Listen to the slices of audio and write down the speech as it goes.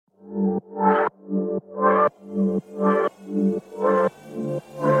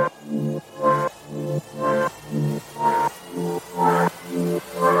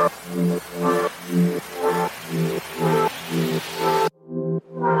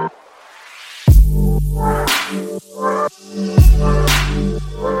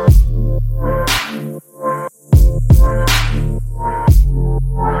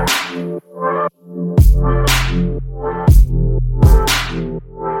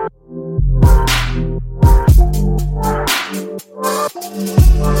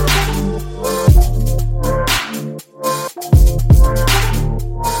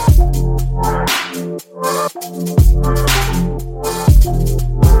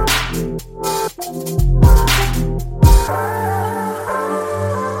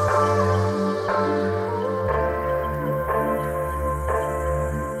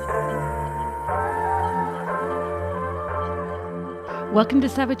Welcome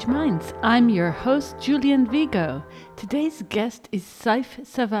to Savage Minds. I'm your host, Julian Vigo. Today's guest is Saif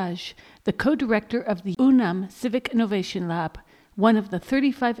Savage, the co-director of the UNAM Civic Innovation Lab, one of the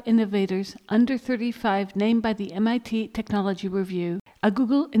 35 innovators under 35 named by the MIT Technology Review, a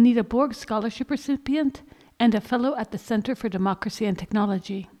Google Anita Borg Scholarship recipient, and a fellow at the Center for Democracy and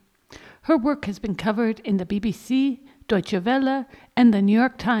Technology. Her work has been covered in the BBC, Deutsche Welle, and the New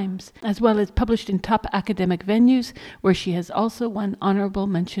York Times, as well as published in top academic venues, where she has also won honorable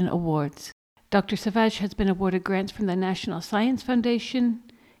mention awards. Dr. Savage has been awarded grants from the National Science Foundation,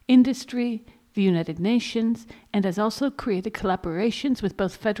 industry, the United Nations, and has also created collaborations with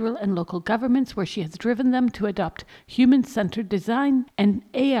both federal and local governments where she has driven them to adopt human-centered design and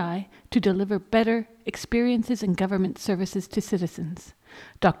AI to deliver better experiences and government services to citizens.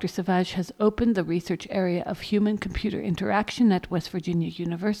 Dr. Savage has opened the research area of human-computer interaction at West Virginia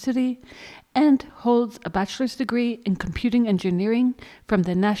University and holds a bachelor's degree in computing engineering from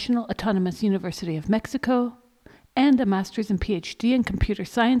the National Autonomous University of Mexico and a master's and PhD in computer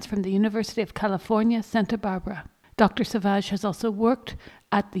science from the University of California, Santa Barbara. Dr. Savage has also worked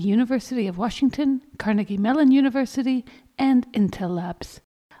at the University of Washington, Carnegie Mellon University, and Intel Labs.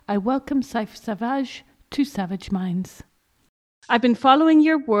 I welcome Saif Savage to Savage Minds. I've been following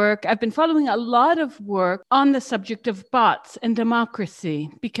your work. I've been following a lot of work on the subject of bots and democracy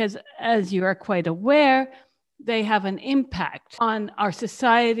because, as you are quite aware, they have an impact on our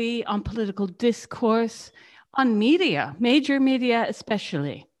society, on political discourse, on media, major media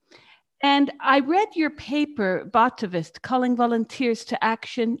especially. And I read your paper, Botivist, Calling Volunteers to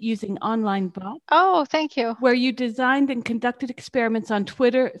Action Using Online Bots. Oh, thank you. Where you designed and conducted experiments on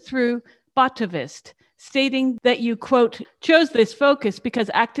Twitter through Botivist, stating that you, quote, chose this focus because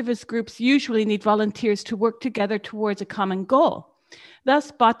activist groups usually need volunteers to work together towards a common goal.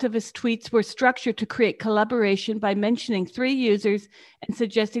 Thus, Botivist tweets were structured to create collaboration by mentioning 3 users and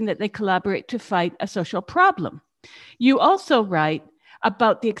suggesting that they collaborate to fight a social problem. You also write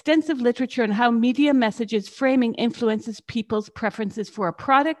about the extensive literature on how media messages framing influences people's preferences for a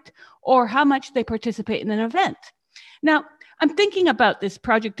product or how much they participate in an event. Now, I'm thinking about this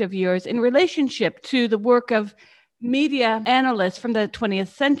project of yours in relationship to the work of media analysts from the 20th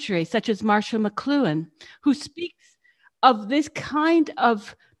century, such as Marshall McLuhan, who speaks of this kind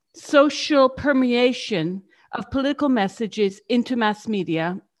of social permeation of political messages into mass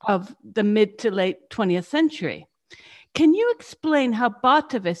media of the mid to late 20th century. Can you explain how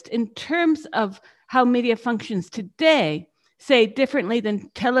Botivist, in terms of how media functions today, say differently than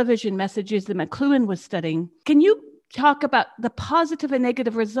television messages that McLuhan was studying? Can you talk about the positive and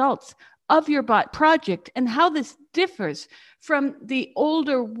negative results of your bot project and how this differs from the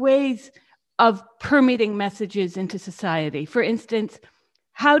older ways of permeating messages into society? For instance,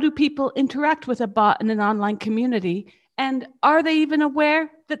 how do people interact with a bot in an online community? And are they even aware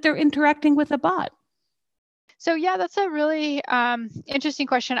that they're interacting with a bot? So yeah, that's a really interesting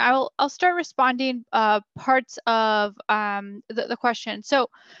question. I'll start responding parts of the question. So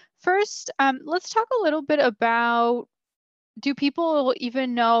first, let's talk a little bit about, do people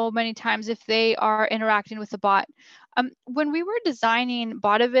even know many times if they are interacting with a bot? When we were designing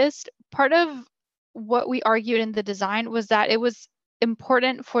Botivist, part of what we argued in the design was that it was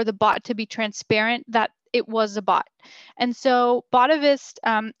important for the bot to be transparent that it was a bot. And so Botivist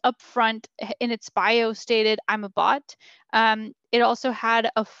up front in its bio stated, I'm a bot. It also had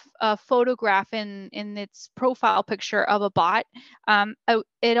a photograph in its profile picture of a bot.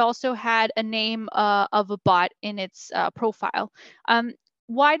 It also had a name of a bot in its profile.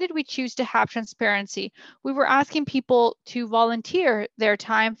 Why did we choose to have transparency? We were asking people to volunteer their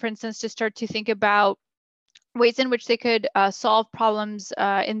time, for instance, to start to think about ways in which they could solve problems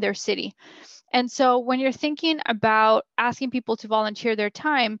in their city. And so when you're thinking about asking people to volunteer their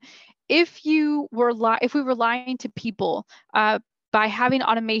time, if we were lying to people by having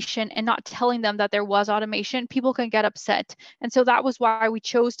automation and not telling them that there was automation, people can get upset. And so that was why we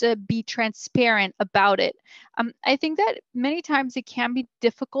chose to be transparent about it. I think that many times it can be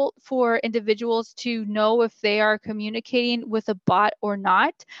difficult for individuals to know if they are communicating with a bot or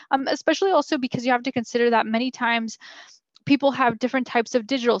not, especially also because you have to consider that many times people have different types of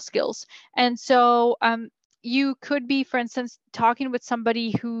digital skills. And so you could be, for instance, talking with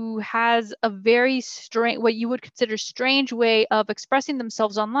somebody who has a very strange, what you would consider strange way of expressing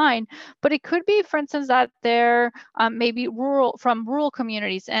themselves online, but it could be, for instance, that they're maybe from rural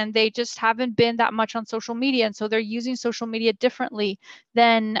communities and they just haven't been that much on social media. And so they're using social media differently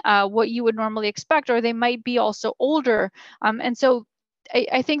than what you would normally expect, or they might be also older. And so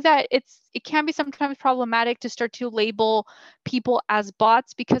I think that it can be sometimes problematic to start to label people as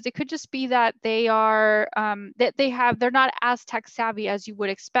bots, because it could just be that they are they're not as tech savvy as you would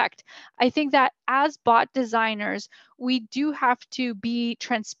expect. I think that as bot designers, we do have to be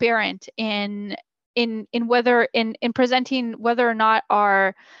transparent in whether in presenting whether or not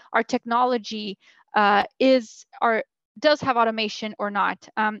our technology does have automation or not.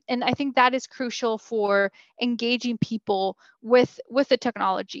 And I think that is crucial for engaging people with the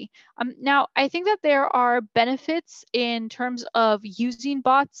technology. Now, I think that there are benefits in terms of using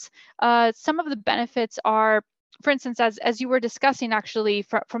bots. Some of the benefits are, for instance, as you were discussing actually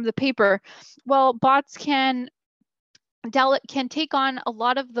from the paper, well, bots can take on a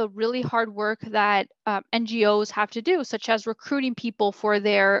lot of the really hard work that NGOs have to do, such as recruiting people for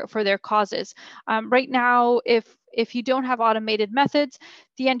their causes. Right now, if you don't have automated methods,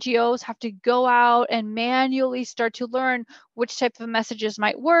 the NGOs have to go out and manually start to learn which type of messages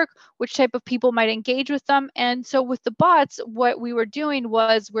might work, which type of people might engage with them. And so with the bots, what we were doing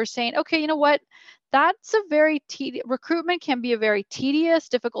was we're saying, okay, you know what? That's a very recruitment can be a very tedious,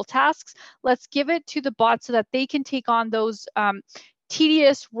 difficult tasks. Let's give it to the bots so that they can take on those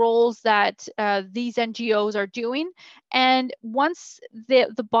tedious roles that these NGOs are doing. And once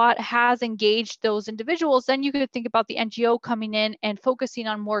the bot has engaged those individuals, then you could think about the NGO coming in and focusing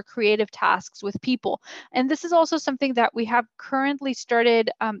on more creative tasks with people. And this is also something that we have currently started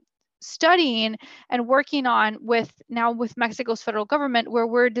studying and working on with Mexico's federal government, where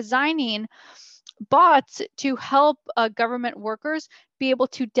we're designing bots to help government workers be able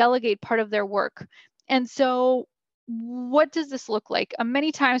to delegate part of their work. And so what does this look like?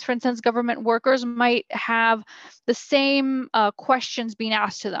 Many times, for instance, government workers might have the same questions being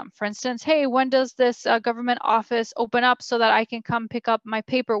asked to them. For instance, hey, when does this government office open up so that I can come pick up my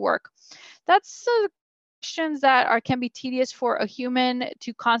paperwork? That's questions that can be tedious for a human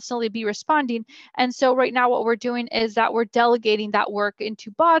to constantly be responding. And so right now what we're doing is that we're delegating that work into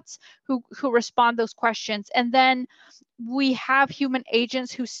bots who respond those questions. And then we have human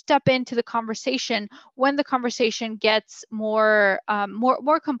agents who step into the conversation when the conversation gets more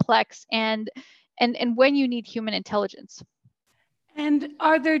complex and when you need human intelligence. And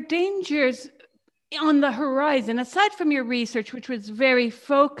are there dangers on the horizon, aside from your research, which was very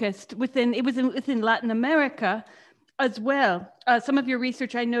focused within Latin America as well? Some of your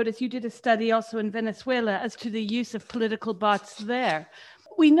research, I noticed you did a study also in Venezuela as to the use of political bots there.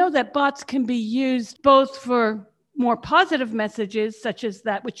 We know that bots can be used both for more positive messages, such as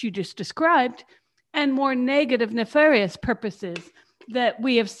that which you just described, and more negative, nefarious purposes that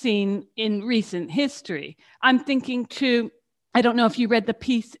we have seen in recent history. I'm thinking I don't know if you read the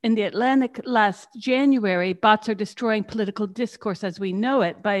piece in The Atlantic last January, Bots Are Destroying Political Discourse as We Know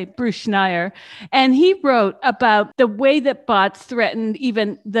It, by Bruce Schneier. And he wrote about the way that bots threatened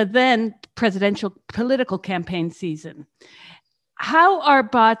even the then presidential political campaign season. How are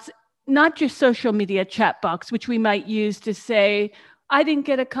bots, not just social media chat box, which we might use to say, I didn't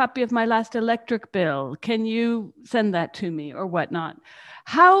get a copy of my last electric bill, can you send that to me, or whatnot?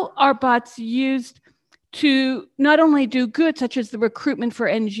 How are bots used to not only do good, such as the recruitment for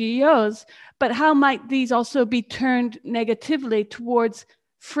NGOs, but how might these also be turned negatively towards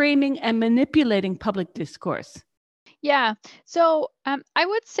framing and manipulating public discourse? Yeah, so I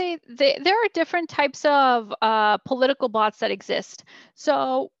would say there are different types of political bots that exist.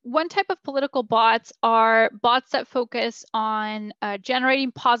 So one type of political bots are bots that focus on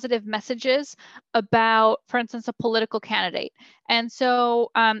generating positive messages about, for instance, a political candidate. And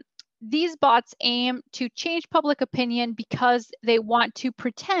so these bots aim to change public opinion because they want to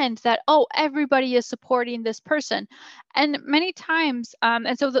pretend that, oh, everybody is supporting this person. And many times,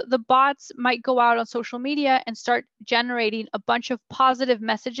 and so the bots might go out on social media and start generating a bunch of positive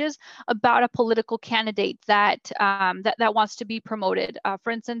messages about a political candidate that wants to be promoted. For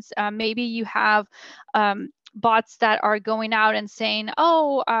instance, maybe you have bots that are going out and saying,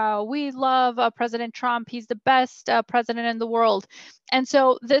 oh, we love President Trump. He's the best president in the world. And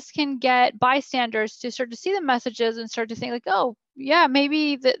so this can get bystanders to start to see the messages and start to think like, oh, yeah,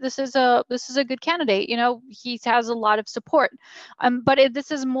 maybe this is a good candidate. You know, he has a lot of support. But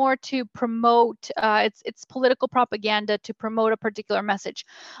this is more to promote. It's political propaganda to promote a particular message.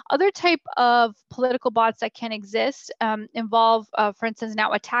 Other type of political bots that can exist involve, for instance,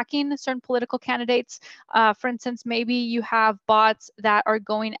 now attacking certain political candidates. For instance, maybe you have bots that are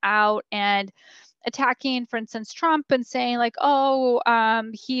going out and attacking, for instance, Trump and saying like, oh,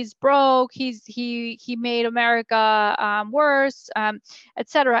 he's broke, he made America worse,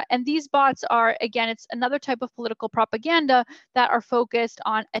 etc. And these bots are, again, it's another type of political propaganda that are focused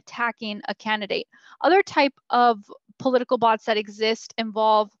on attacking a candidate. Other type of political bots that exist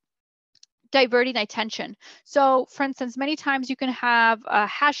involve diverting attention. So for instance, many times you can have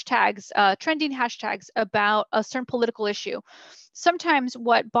hashtags, trending hashtags about a certain political issue. Sometimes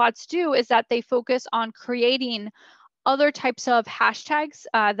what bots do is that they focus on creating other types of hashtags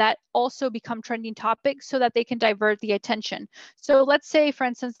that also become trending topics so that they can divert the attention. So let's say, for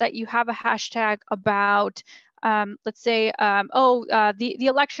instance, that you have a hashtag about let's say, the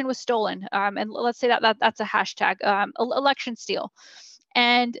election was stolen, and let's say that's a hashtag, election steal.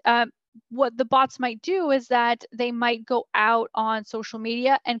 And what the bots might do is that they might go out on social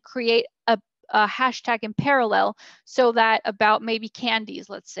media and create a hashtag in parallel, so that about maybe candies,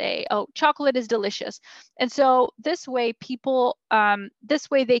 let's say, oh, chocolate is delicious. And so this way people, this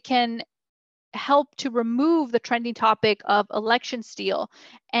way they can help to remove the trending topic of election steal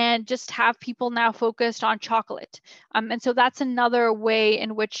and just have people now focused on chocolate. And so that's another way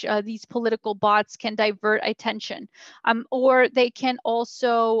in which these political bots can divert attention. Or they can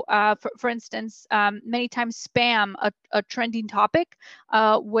also, for instance, many times spam a trending topic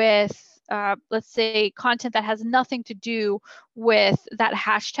with let's say, content that has nothing to do with that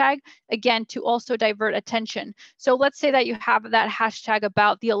hashtag, again, to also divert attention. So let's say that you have that hashtag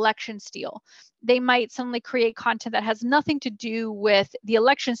about the election steal. They might suddenly create content that has nothing to do with the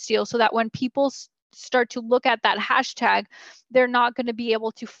election steal, so that when people start to look at that hashtag, they're not going to be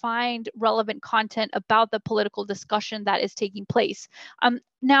able to find relevant content about the political discussion that is taking place.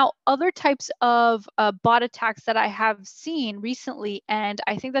 Now, other types of bot attacks that I have seen recently, and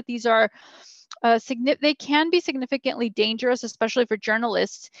I think that these are they can be significantly dangerous, especially for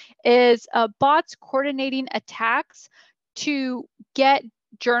journalists, is bots coordinating attacks to get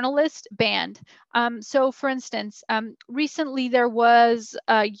journalists banned. So for instance, recently there was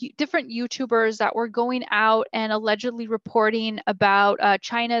different YouTubers that were going out and allegedly reporting about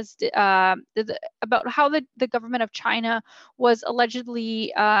China's, about how the government of China was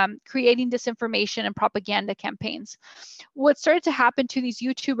allegedly creating disinformation and propaganda campaigns. What started to happen to these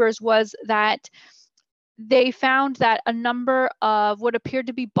YouTubers was that they found that a number of what appeared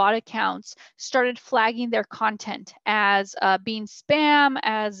to be bot accounts started flagging their content as being spam,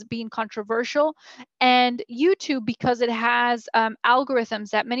 as being controversial. And YouTube, because it has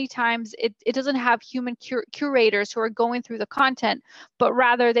algorithms that many times it doesn't have human curators who are going through the content, but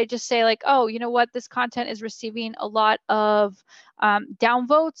rather they just say like, oh, you know what, this content is receiving a lot of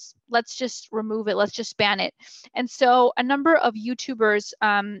downvotes, let's just remove it, let's just ban it. And so a number of YouTubers,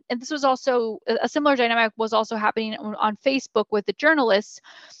 and this was also a similar dynamic was also happening on Facebook with the journalists.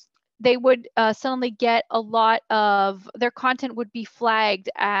 They would suddenly get a lot of their content would be flagged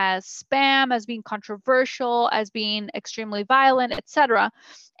as spam, as being controversial, as being extremely violent, etc.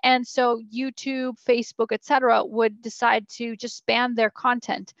 And so YouTube, Facebook, etc. would decide to just ban their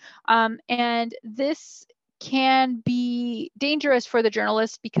content. And this can be dangerous for the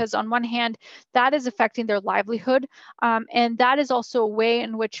journalists because on one hand, that is affecting their livelihood. And that is also a way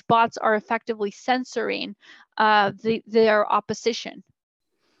in which bots are effectively censoring their opposition.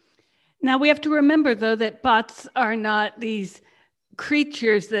 Now, we have to remember, though, that bots are not these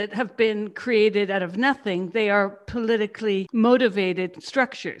creatures that have been created out of nothing. They are politically motivated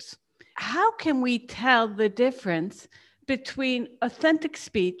structures. How can we tell the difference between authentic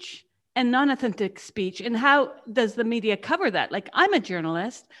speech and non-authentic speech, and how does the media cover that? Like, I'm a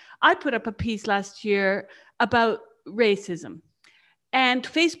journalist. I put up a piece last year about racism, and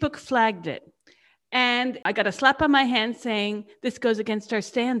Facebook flagged it. And I got a slap on my hand saying, this goes against our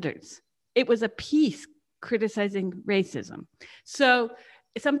standards. It was a piece criticizing racism. So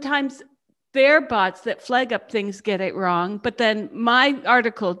sometimes their bots that flag up things get it wrong, but then my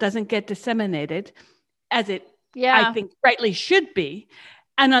article doesn't get disseminated as it, I think, rightly should be.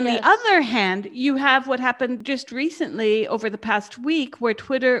 And on the other hand, you have what happened just recently over the past week, where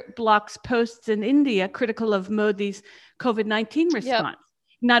Twitter blocks posts in India critical of Modi's COVID-19 response.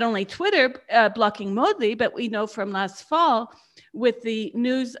 Not only Twitter blocking Modi, but we know from last fall with the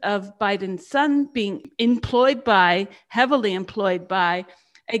news of Biden's son being heavily employed by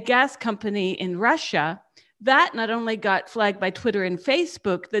a gas company in Russia, that not only got flagged by Twitter and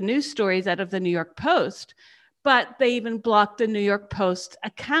Facebook, the news stories out of the New York Post, but they even blocked the New York Post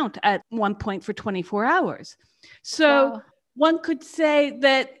account at one point for 24 hours. So one could say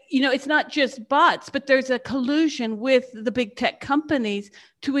that, it's not just bots, but there's a collusion with the big tech companies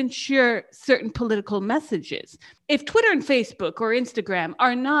to ensure certain political messages. If Twitter and Facebook or Instagram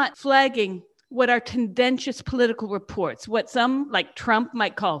are not flagging what are tendentious political reports, what some like Trump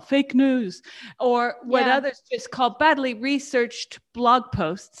might call fake news, or what others just call badly researched blog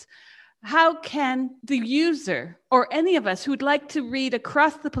posts. How can the user or any of us who'd like to read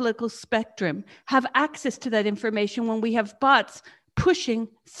across the political spectrum have access to that information when we have bots pushing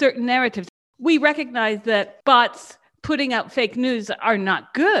certain narratives? We recognize that bots putting out fake news are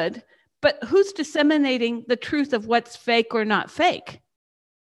not good, but who's disseminating the truth of what's fake or not fake?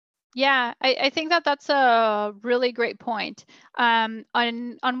 Yeah, I think that that's a really great point. On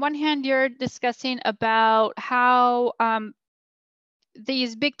one hand, you're discussing about how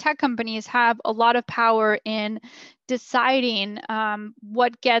these big tech companies have a lot of power in deciding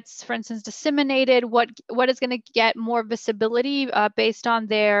what gets, for instance, disseminated, what is going to get more visibility based on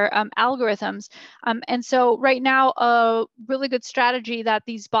their algorithms. And so right now, a really good strategy that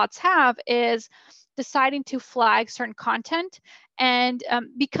these bots have is deciding to flag certain content. And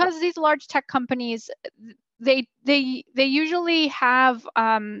because these large tech companies, they usually have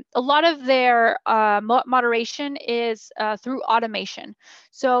a lot of their moderation is through automation.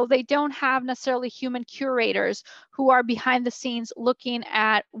 So they don't have necessarily human curators who are behind the scenes looking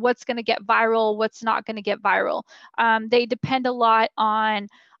at what's going to get viral, what's not going to get viral. They depend a lot on,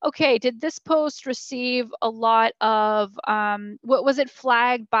 okay, did this post receive a lot of, what was it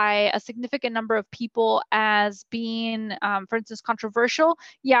flagged by a significant number of people as being, for instance, controversial?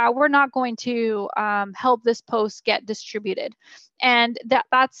 Yeah, we're not going to help this post get distributed. And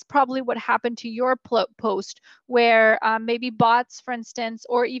that's probably what happened to your post, where maybe bots, for instance,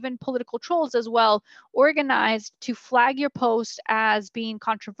 or even political trolls as well, organized to flag your post as being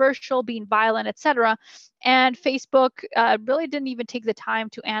controversial, being violent, etc. And Facebook really didn't even take the time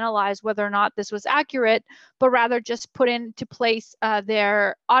to analyze whether or not this was accurate, but rather just put into place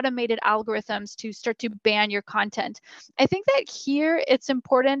their automated algorithms to start to ban your content. I think that here it's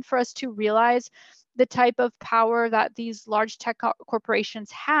important for us to realize the type of power that these large tech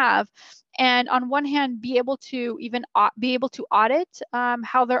corporations have, and on one hand be able to even be able to audit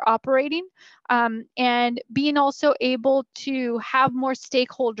how they're operating, and being also able to have more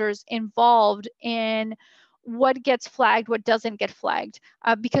stakeholders involved in what gets flagged, what doesn't get flagged.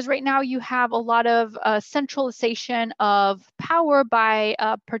 Because right now you have a lot of centralization of power by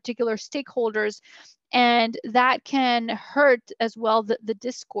particular stakeholders, and that can hurt as well the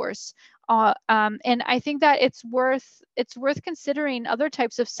discourse. And I think that it's worth considering other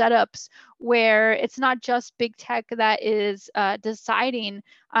types of setups where it's not just big tech that is deciding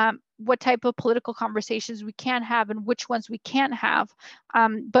what type of political conversations we can have and which ones we can't have,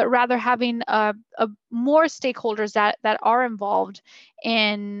 but rather having more stakeholders that are involved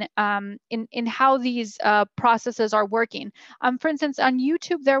in how these processes are working. For instance, on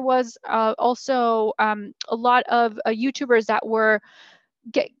YouTube, there was also a lot of YouTubers that were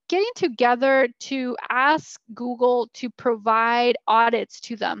getting together to ask Google to provide audits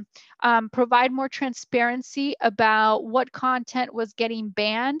to them, provide more transparency about what content was getting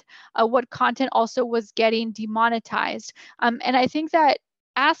banned, what content also was getting demonetized. And I think that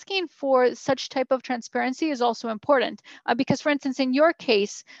asking for such type of transparency is also important, because, for instance, in your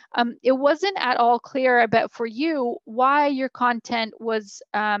case, it wasn't at all clear, I bet, for you why your content was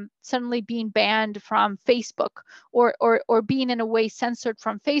suddenly being banned from Facebook, or being in a way censored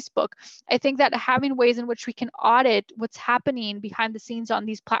from Facebook. I think that having ways in which we can audit what's happening behind the scenes on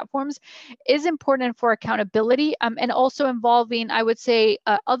these platforms is important for accountability, and also involving, I would say,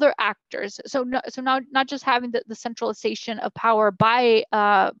 other actors. So now not just having the centralization of power by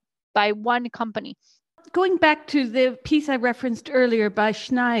one company. Going back to the piece I referenced earlier by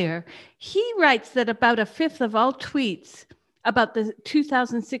Schneier, he writes that about a fifth of all tweets about the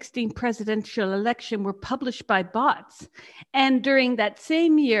 2016 presidential election were published by bots. And during that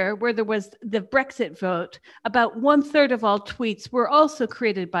same year, where there was the Brexit vote, about 1/3 of all tweets were also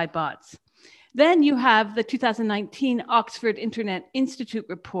created by bots. Then you have the 2019 Oxford Internet Institute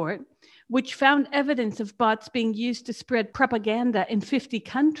report, which found evidence of bots being used to spread propaganda in 50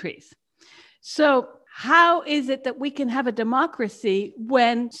 countries. So how is it that we can have a democracy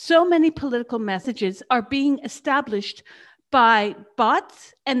when so many political messages are being established by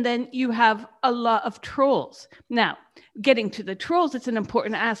bots, and then you have a lot of trolls? Now, getting to the trolls, it's an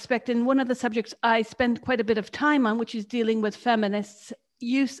important aspect, and one of the subjects I spend quite a bit of time on, which is dealing with feminists'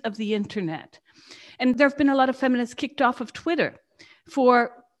 use of the internet. And there have been a lot of feminists kicked off of Twitter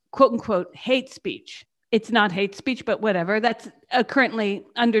for quote unquote hate speech. It's not hate speech, but whatever. That's currently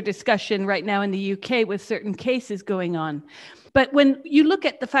under discussion right now in the UK with certain cases going on. But when you look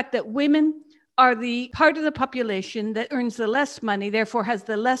at the fact that women are the part of the population that earns the less money, therefore has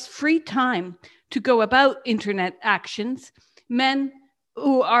the less free time to go about internet actions, men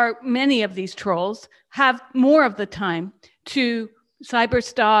who are many of these trolls, have more of the time to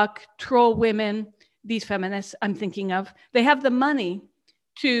cyberstalk, troll women, these feminists I'm thinking of. They have the money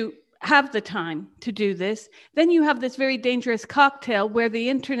to have the time to do this. Then you have this very dangerous cocktail where the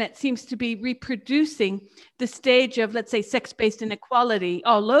internet seems to be reproducing the stage of, let's say, sex-based inequality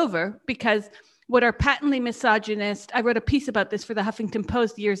all over, because what are patently misogynist, I wrote a piece about this for the Huffington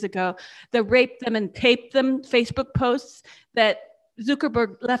Post years ago, the rape them and tape them Facebook posts that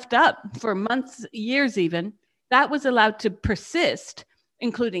Zuckerberg left up for months, years even, that was allowed to persist,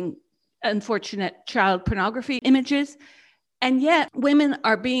 including unfortunate child pornography images. And yet women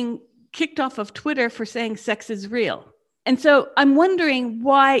are being kicked off of Twitter for saying sex is real. And so I'm wondering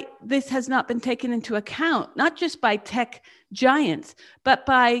why this has not been taken into account, not just by tech giants, but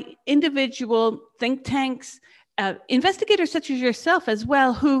by individual think tanks, investigators such as yourself as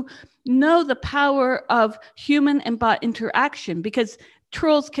well, who know the power of human and bot interaction, because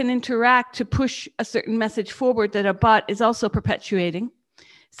trolls can interact to push a certain message forward that a bot is also perpetuating,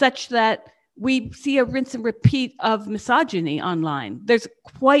 such that we see a rinse and repeat of misogyny online. There's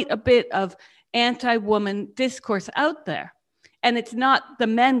quite a bit of anti-woman discourse out there. And it's not the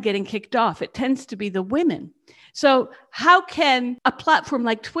men getting kicked off. It tends to be the women. So how can a platform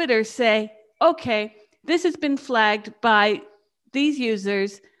like Twitter say, okay, this has been flagged by these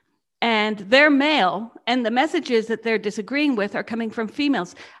users and they're male, and the messages that they're disagreeing with are coming from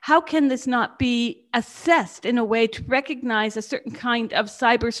females? How can this not be assessed in a way to recognize a certain kind of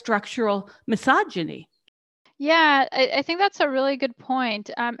cyberstructural misogyny? Yeah, I think that's a really good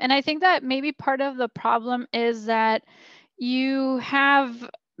point. And I think that maybe part of the problem is that you have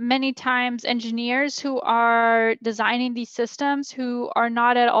many times engineers who are designing these systems who are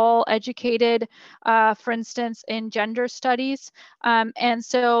not at all educated, for instance, in gender studies. And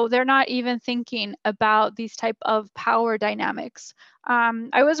so they're not even thinking about these type of power dynamics.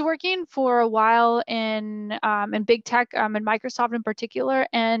 I was working for a while in big tech, in Microsoft in particular,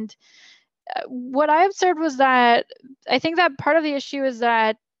 and what I observed was that I think that part of the issue is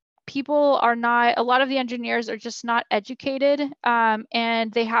that people are not, a lot of the engineers are just not educated,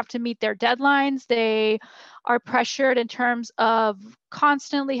 and they have to meet their deadlines. They are pressured in terms of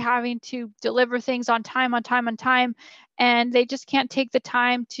constantly having to deliver things on time, and they just can't take the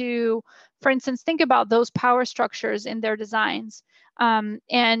time to, for instance, think about those power structures in their designs.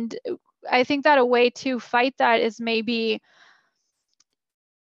 And I think that a way to fight that is maybe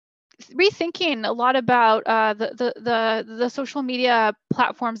rethinking a lot about the social media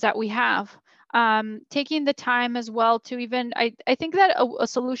platforms that we have. Taking the time as well to even, I think that a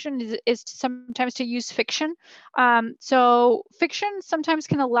solution is sometimes to use fiction. So fiction sometimes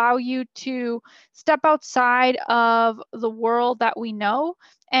can allow you to step outside of the world that we know,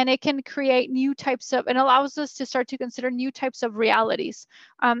 and it can create new types of, and allows us to start to consider new types of realities.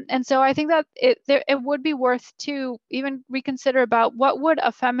 And so I think that it would be worth to even reconsider about what would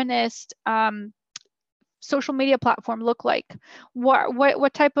a feminist social media platform look like?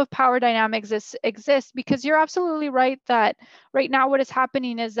 What type of power dynamics exist? Because you're absolutely right that right now what is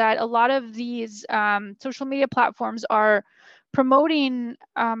happening is that a lot of these social media platforms are promoting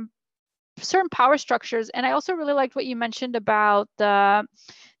certain power structures. And I also really liked what you mentioned about that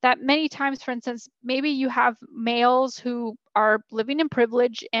many times, for instance, maybe you have males who are living in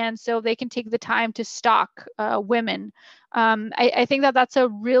privilege, and so they can take the time to stalk women. I think that that's a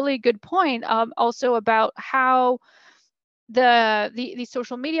really good point, also about how the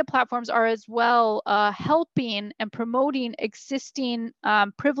social media platforms are as well helping and promoting existing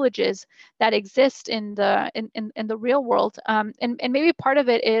privileges that exist in the real world. And maybe part of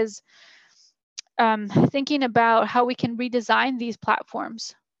it is thinking about how we can redesign these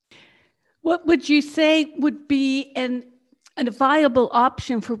platforms. What would you say would be a viable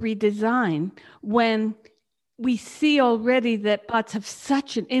option for redesign when we see already that bots have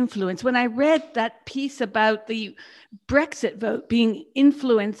such an influence? When I read that piece about the Brexit vote being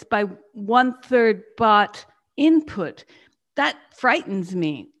influenced by 1/3 bot input, that frightens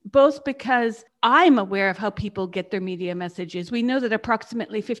me, both because I'm aware of how people get their media messages. We know that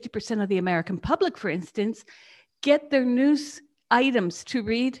approximately 50% of the American public, for instance, get their news items to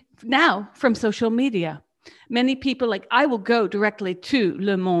read now from social media. Many people, like I will go directly to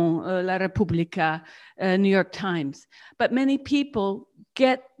Le Monde, La Repubblica, New York Times, but many people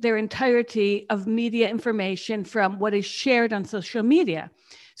get their entirety of media information from what is shared on social media.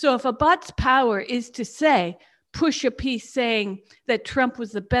 So if a bot's power is to say, push a piece saying that Trump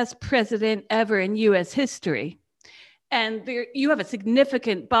was the best president ever in US history, and you have a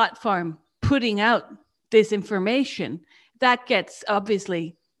significant bot farm putting out this information, that gets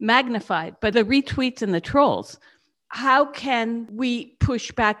obviously magnified by the retweets and the trolls. how can we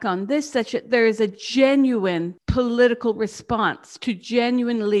push back on this such that there is a genuine political response to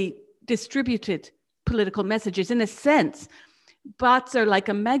genuinely distributed political messages? In a sense, bots are like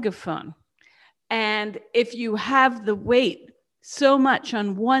a megaphone. And if you have the weight so much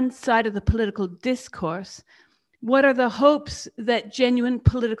on one side of the political discourse, what are the hopes that genuine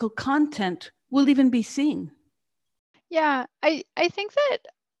political content will even be seen? Yeah, I think that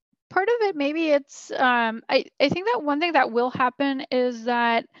part of it, maybe it's, I think that one thing that will happen is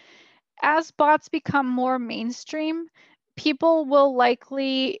that as bots become more mainstream, people will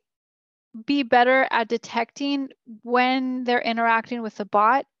likely be better at detecting when they're interacting with a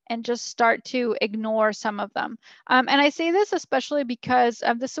bot and just start to ignore some of them. And I say this especially because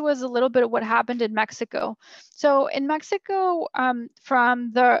this was a little bit of what happened in Mexico. So in Mexico,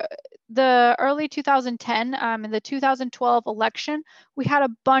 from the early 2010 in the 2012 election, we had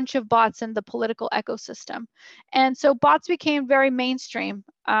a bunch of bots in the political ecosystem. And so bots became very mainstream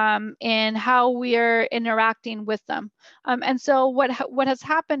in how we are interacting with them. And so what has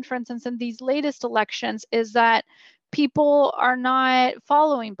happened, for instance, in these latest elections is that people are not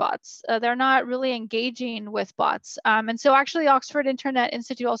following bots. They're not really engaging with bots. And so actually Oxford Internet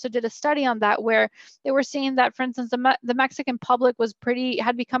Institute also did a study on that, where they were seeing that, for instance, the Mexican public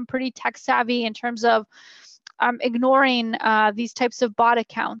had become pretty tech savvy in terms of ignoring these types of bot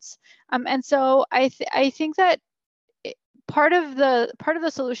accounts. And so I think that part of the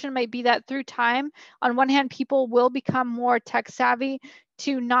solution might be that through time, on one hand, people will become more tech savvy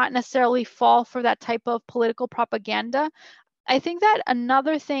to not necessarily fall for that type of political propaganda. I think that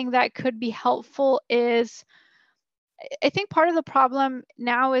another thing that could be helpful is, I think part of the problem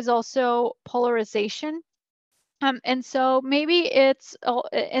now is also polarization. And so maybe it's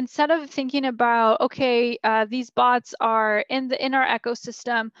instead of thinking about, okay, these bots are in our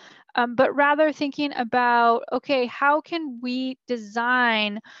ecosystem, but rather thinking about, okay, how can we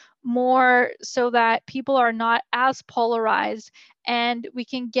design more so that people are not as polarized, and we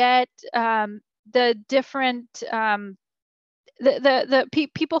can get the different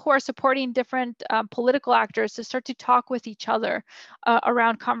people who are supporting different political actors to start to talk with each other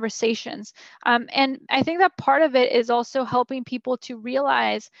around conversations. And I think that part of it is also helping people to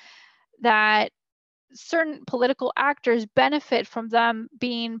realize that certain political actors benefit from them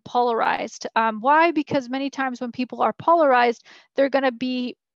being polarized. Why? Because many times when people are polarized, they're going to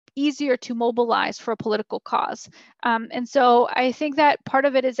be easier to mobilize for a political cause. And so I think that part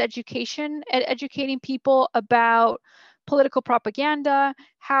of it is education, educating people about political propaganda,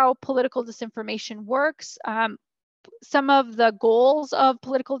 how political disinformation works, some of the goals of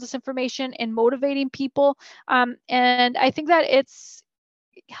political disinformation in motivating people. And I think that it's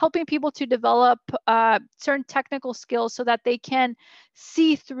helping people to develop certain technical skills so that they can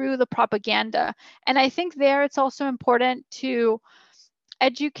see through the propaganda. And I think there it's also important to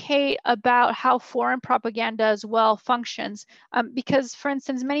educate about how foreign propaganda as well functions. Because, for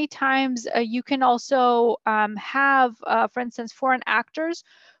instance, many times you can also have, for instance, foreign actors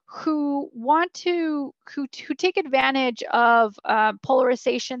who want who take advantage of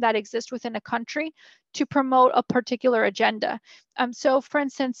polarization that exists within a country to promote a particular agenda. So, for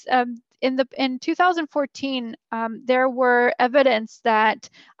instance, in 2014, there were evidence that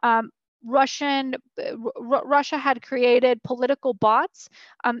Russia had created political bots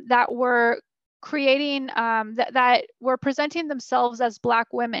that were creating that were presenting themselves as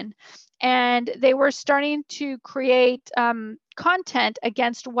Black women, and they were starting to create content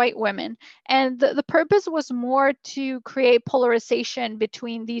against white women. And the purpose was more to create polarization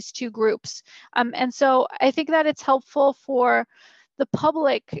between these two groups. And so I think that it's helpful for the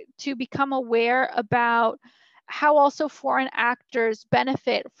public to become aware about how also foreign actors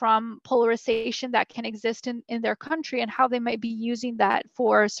benefit from polarization that can exist in their country, and how they might be using that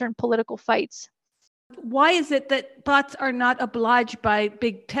for certain political fights. Why is it that bots are not obliged by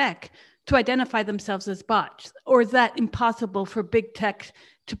big tech to identify themselves as bots? Or is that impossible for big tech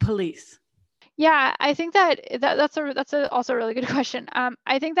to police? Yeah, I think that's also a really good question.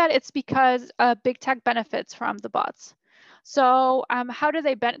 I think that it's because big tech benefits from the bots. So how do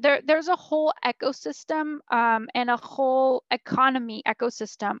they benefit? There's a whole ecosystem and a whole economy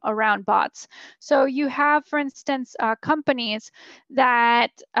ecosystem around bots. So you have, for instance, companies that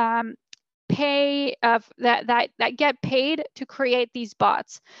pay that get paid to create these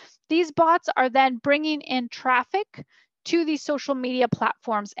bots. These bots are then bringing in traffic to these social media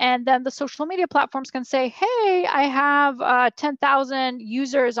platforms. And then the social media platforms can say, hey, I have 10,000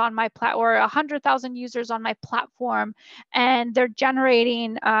 users on my platform, or 100,000 users on my platform, and they're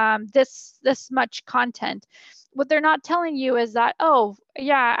generating this much content. what they're not telling you is that, oh,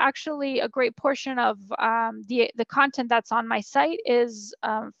 yeah, actually a great portion of the content that's on my site is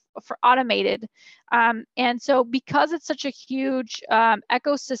for automated. And so because it's such a huge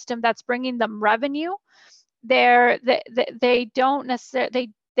ecosystem that's bringing them revenue, they don't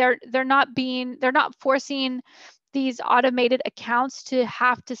necessarily, they're not forcing these automated accounts to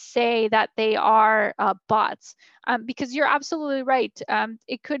have to say that they are bots, because you're absolutely right.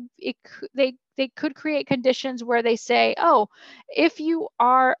 They could create conditions where they say, oh, if you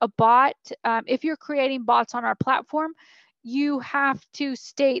are a bot, if you're creating bots on our platform, you have to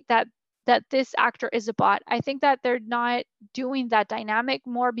state that this actor is a bot. I think that they're not doing that dynamic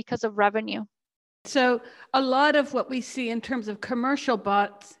more because of revenue. So a lot of what we see in terms of commercial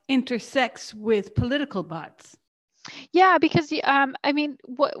bots intersects with political bots. Yeah, because I mean,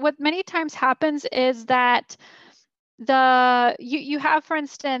 what many times happens is that you have, for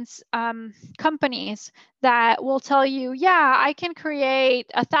instance, companies that will tell you, yeah, I can create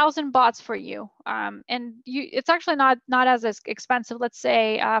 1,000 bots for you, and it's actually not as expensive. Let's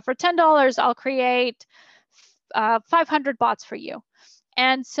say for $10, I'll create 500 bots for you,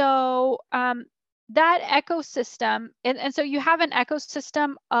 and so that ecosystem, and so you have an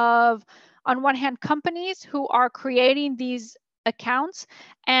ecosystem of, on one hand, companies who are creating these accounts,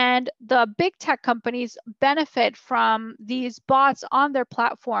 and the big tech companies benefit from these bots on their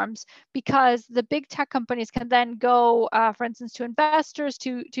platforms, because the big tech companies can then go, for instance, to investors,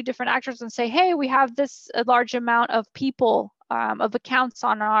 to different actors, and say, hey, we have this large amount of people, of accounts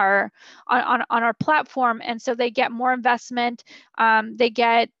on our platform, and so they get more investment. They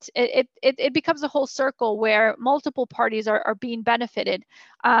get it becomes a whole circle where multiple parties are being benefited.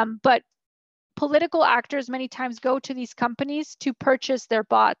 But political actors many times go to these companies to purchase their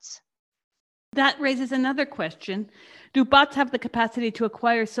bots. That raises another question. Do bots have the capacity to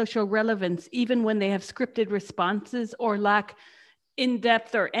acquire social relevance even when they have scripted responses or lack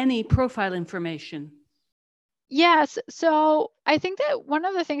in-depth or any profile information? Yes. So I think that one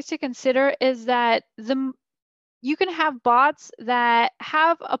of the things to consider is that you can have bots that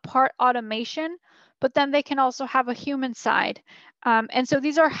have a part automation, but then they can also have a human side. And so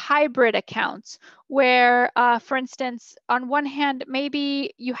these are hybrid accounts where, for instance, on one hand,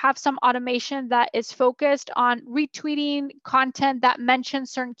 maybe you have some automation that is focused on retweeting content that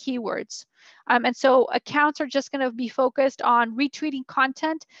mentions certain keywords. And so accounts are just going to be focused on retweeting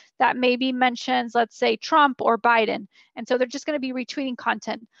content that maybe mentions, let's say, Trump or Biden. And so they're just going to be retweeting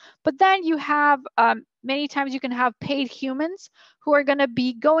content. But then you have, many times you can have paid humans who are going to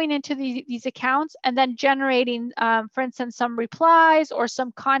be going into these accounts and then generating, for instance, some replies or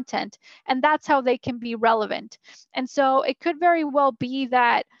some content. And that's how they can be relevant. And so it could very well be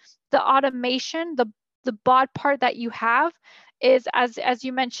that the automation, the bot part that you have is, as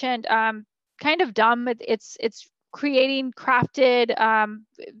you mentioned, kind of dumb. It's creating crafted,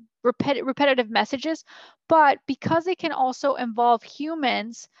 repetitive messages, but because it can also involve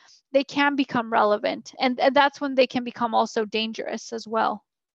humans, they can become relevant, and that's when they can become also dangerous as well.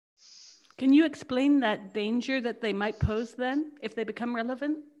 Can you explain that danger that they might pose then if they become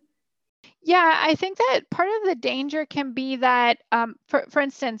relevant? Yeah, I think that part of the danger can be that, for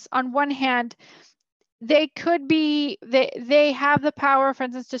instance, on one hand, they could be, they have the power, for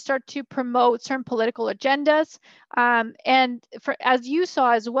instance, to start to promote certain political agendas. And as you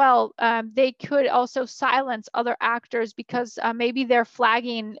saw as well, they could also silence other actors because maybe they're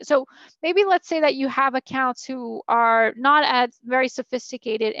flagging. So maybe let's say that you have accounts who are not as very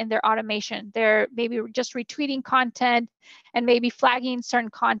sophisticated in their automation. They're maybe just retweeting content and maybe flagging certain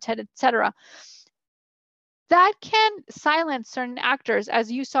content, etc. That can silence certain actors,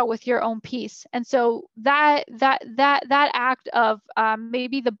 as you saw with your own piece. And so that act of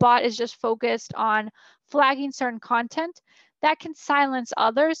maybe the bot is just focused on flagging certain content, that can silence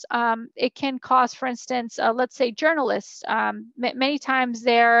others. It can cause, for instance, let's say journalists. Many times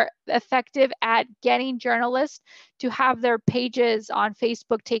they're effective at getting journalists to have their pages on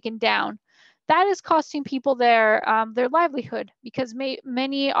Facebook taken down. That is costing people their livelihood, because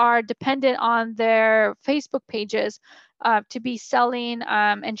many are dependent on their Facebook pages to be selling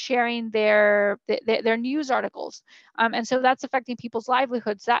and sharing their news articles, and so that's affecting people's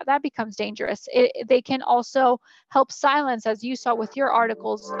livelihoods. That becomes dangerous. They can also help silence, as you saw with your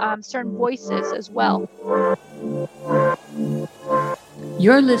articles, certain voices as well.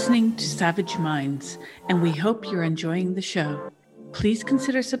 You're listening to Savage Minds, and we hope you're enjoying the show. Please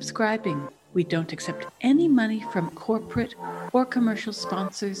consider subscribing. We don't accept any money from corporate or commercial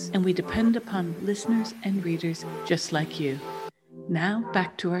sponsors, and we depend upon listeners and readers just like you. Now,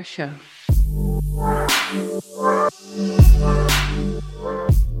 back to our show.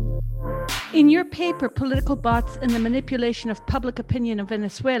 In your paper, Political Bots and the Manipulation of Public Opinion in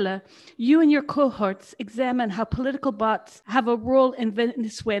Venezuela, you and your cohorts examine how political bots have a role in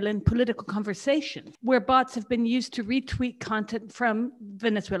Venezuelan political conversation, where bots have been used to retweet content from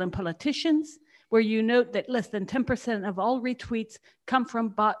Venezuelan politicians, where you note that less than 10% of all retweets come from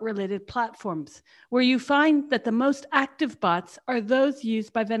bot-related platforms, where you find that the most active bots are those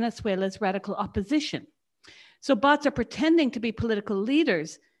used by Venezuela's radical opposition. So bots are pretending to be political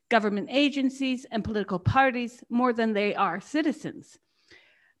leaders, government agencies, and political parties more than they are citizens.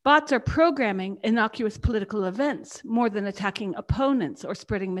 Bots are programming innocuous political events more than attacking opponents or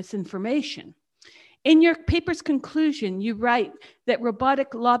spreading misinformation. In your paper's conclusion, you write that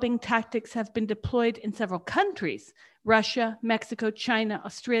robotic lobbying tactics have been deployed in several countries: Russia, Mexico, China,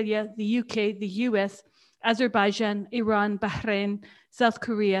 Australia, the UK, the US, Azerbaijan, Iran, Bahrain, South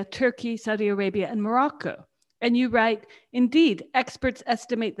Korea, Turkey, Saudi Arabia, and Morocco. And you write, indeed, experts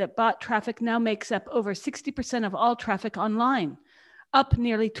estimate that bot traffic now makes up over 60% of all traffic online, up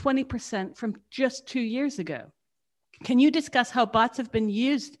nearly 20% from just 2 years ago. Can you discuss how bots have been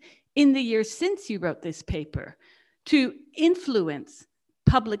used in the years since you wrote this paper to influence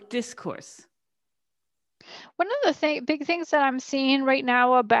public discourse? One of the big things that I'm seeing right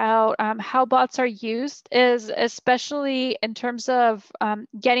now about how bots are used is especially in terms of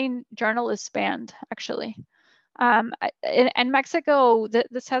getting journalists banned, actually. In Mexico,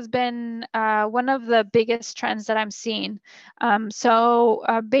 this has been one of the biggest trends that I'm seeing. So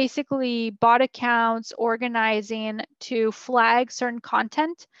basically, bot accounts organizing to flag certain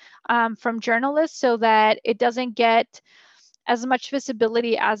content from journalists so that it doesn't get as much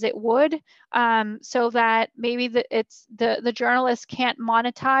visibility as it would, so that maybe the journalists can't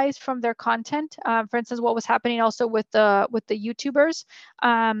monetize from their content. For instance, what was happening also with the YouTubers,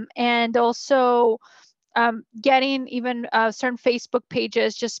 and also getting even certain Facebook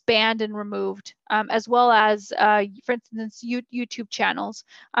pages just banned and removed, as well as, for instance, YouTube channels.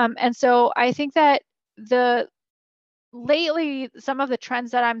 And so I think that lately, some of the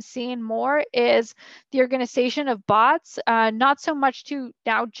trends that I'm seeing more is the organization of bots, not so much to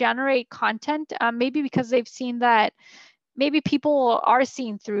now generate content, maybe because they've seen that maybe people are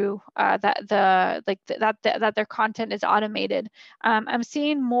seeing through that their content is automated. I'm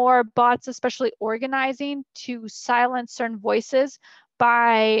seeing more bots, especially organizing to silence certain voices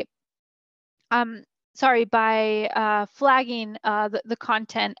by flagging the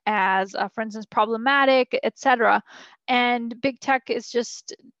content as, for instance, problematic, etc. And big tech is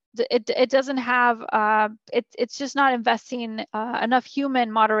just, it doesn't have, it's just not investing enough human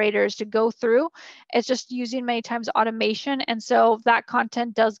moderators to go through. It's just using many times automation, and so that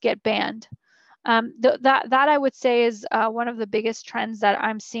content does get banned. That I would say is one of the biggest trends that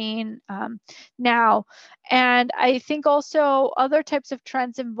I'm seeing now. And I think also other types of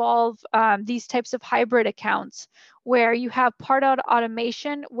trends involve these types of hybrid accounts where you have part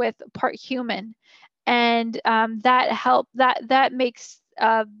automation with part human, and that makes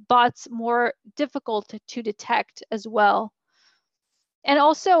bots more difficult to detect as well. And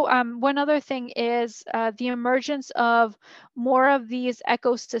also, one other thing is the emergence of more of these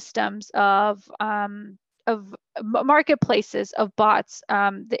ecosystems of marketplaces of bots.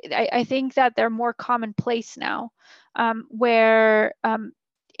 I think that they're more commonplace now, where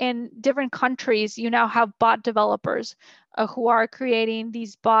in different countries, you now have bot developers who are creating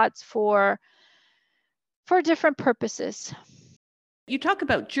these bots for different purposes. You talk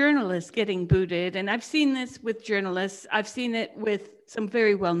about journalists getting booted, and I've seen this with journalists. I've seen it with some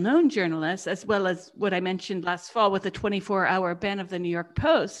very well-known journalists, as well as what I mentioned last fall with the 24-hour ban of the New York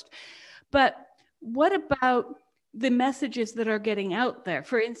Post. But what about the messages that are getting out there?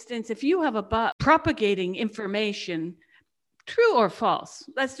 For instance, if you have a bot propagating information, true or false,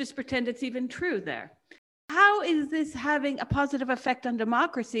 let's just pretend it's even true there. How is this having a positive effect on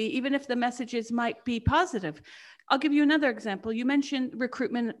democracy, even if the messages might be positive? I'll give you another example. You mentioned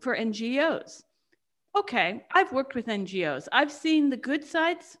recruitment for NGOs. Okay, I've worked with NGOs. I've seen the good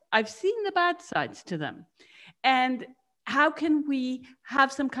sides. I've seen the bad sides to them. And how can we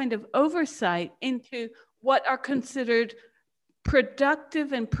have some kind of oversight into what are considered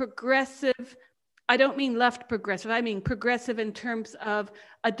productive and progressive? I don't mean left progressive. I mean progressive in terms of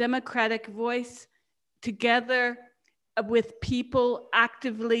a democratic voice together with people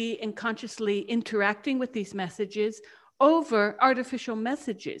actively and consciously interacting with these messages over artificial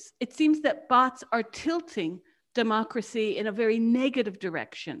messages. It seems that bots are tilting democracy in a very negative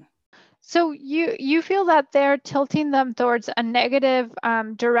direction. So you feel that they're tilting them towards a negative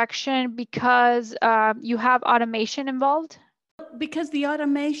direction because you have automation involved? Because the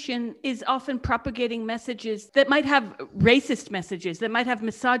automation is often propagating messages that might have racist messages, that might have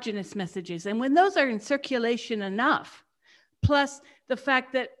misogynist messages. And when those are in circulation enough, plus the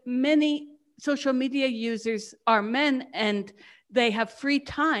fact that many social media users are men and they have free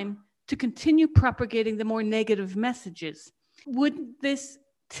time to continue propagating the more negative messages, would this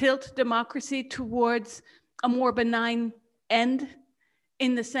tilt democracy towards a more benign end?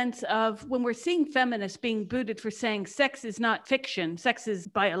 In the sense of when we're seeing feminists being booted for saying sex is not fiction, sex is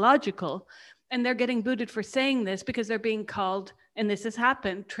biological, and they're getting booted for saying this because they're being called, and this has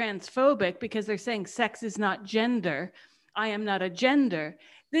happened, transphobic because they're saying sex is not gender, I am not a gender.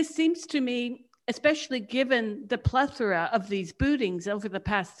 This seems to me, especially given the plethora of these bootings over the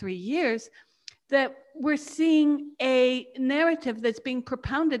past 3 years, that we're seeing a narrative that's being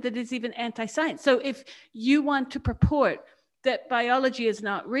propounded that is even anti-science. So if you want to purport that biology is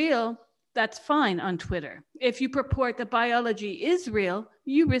not real, that's fine on Twitter. If you purport that biology is real,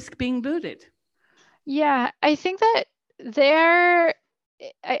 you risk being booted. Yeah, I think that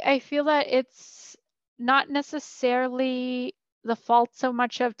I feel that it's not necessarily the fault so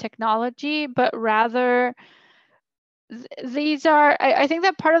much of technology, but rather I think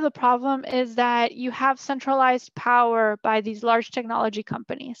that part of the problem is that you have centralized power by these large technology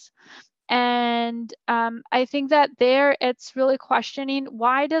companies. And I think that it's really questioning,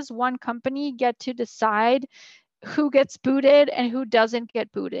 why does one company get to decide who gets booted and who doesn't get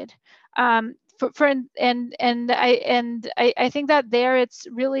booted? I think that it's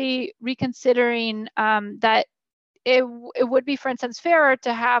really reconsidering that it would be, for instance, fairer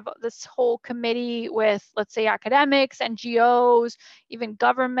to have this whole committee with, let's say, academics, NGOs, even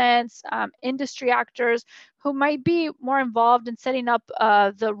governments, industry actors, who might be more involved in setting up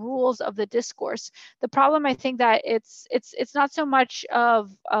the rules of the discourse. The problem, I think, that it's not so much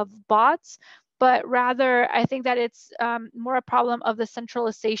of bots, but rather I think that it's more a problem of the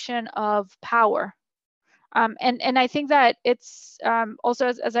centralization of power. And I think that it's also,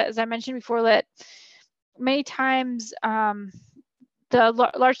 as I mentioned before, that many times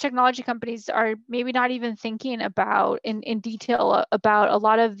the large technology companies are maybe not even thinking about in detail about a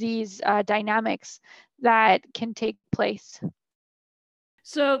lot of these dynamics that can take place.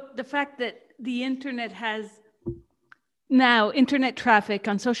 So the fact that the internet internet traffic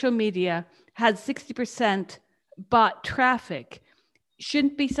on social media has 60% bot traffic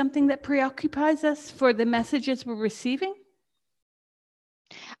shouldn't be something that preoccupies us for the messages we're receiving?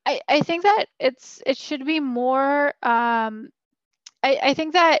 I think that it should be more. I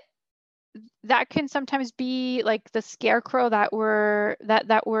think that can sometimes be like the scarecrow that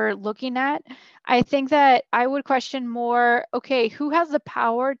we're looking at. I think that I would question more, okay, who has the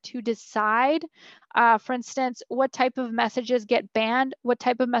power to decide, for instance, what type of messages get banned, what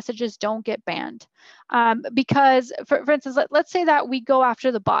type of messages don't get banned? Because for instance, let's say that we go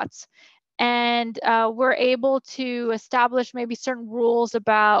after the bots, and we're able to establish maybe certain rules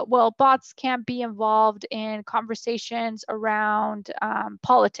about, well, bots can't be involved in conversations around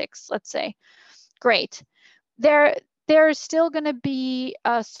politics, let's say. Great. There's still going to be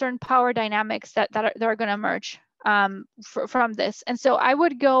certain power dynamics that are going to emerge from this. And so I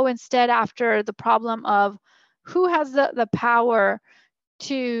would go instead after the problem of who has the power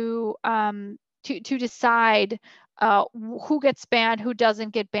to decide who gets banned, who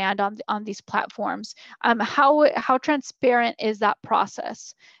doesn't get banned on these platforms. How transparent is that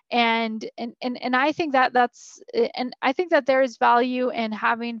process? And I think I think that there is value in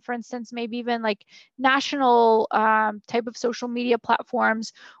having, for instance, maybe even like national type of social media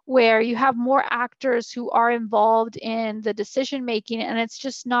platforms where you have more actors who are involved in the decision making, and it's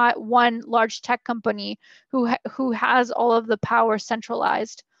just not one large tech company who has all of the power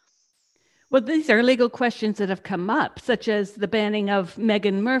centralized. Well, these are legal questions that have come up, such as the banning of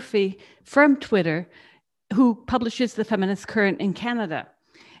Meghan Murphy from Twitter, who publishes the Feminist Current in Canada.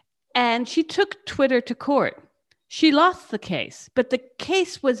 And she took Twitter to court. She lost the case, but the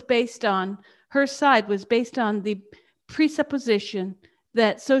case was based on, her side was based on the presupposition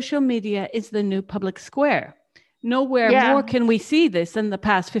that social media is the new public square. Nowhere more can we see this than the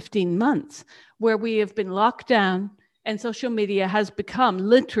past 15 months, where we have been locked down and social media has become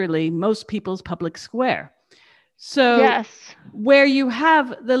literally most people's public square. So where you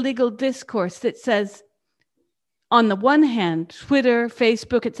have the legal discourse that says, on the one hand, Twitter,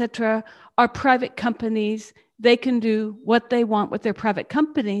 Facebook, etc., are private companies. They can do what they want with their private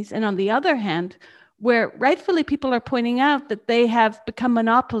companies. And on the other hand, where rightfully people are pointing out that they have become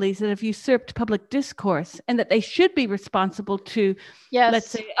monopolies that have usurped public discourse and that they should be responsible to, let's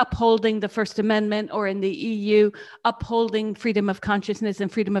say, upholding the First Amendment, or in the EU, upholding freedom of consciousness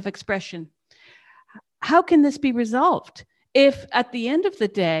and freedom of expression. How can this be resolved? if at the end of the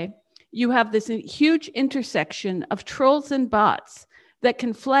day, you have this huge intersection of trolls and bots that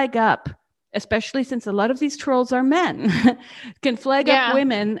can flag up, especially since a lot of these trolls are men, can flag up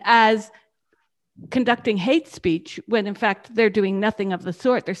women as conducting hate speech when in fact they're doing nothing of the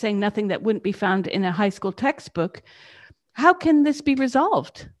sort. They're saying nothing that wouldn't be found in a high school textbook. How can this be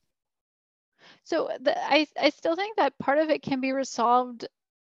resolved? So I still think that part of it can be resolved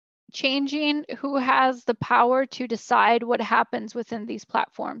changing who has the power to decide what happens within these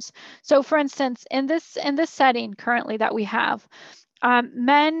platforms. So for instance, in this setting currently that we have,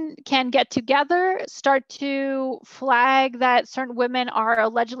 men can get together, start to flag that certain women are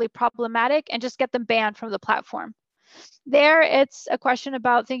allegedly problematic and just get them banned from the platform. There, it's a question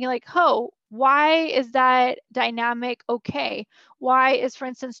about thinking like, why is that dynamic okay? Why is, for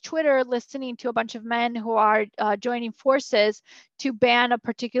instance, Twitter listening to a bunch of men who are joining forces to ban a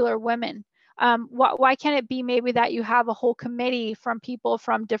particular woman? Why can't it be maybe that you have a whole committee from people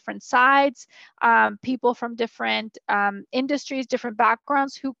from different sides, people from different industries, different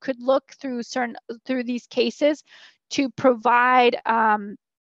backgrounds, who could look through these cases to provide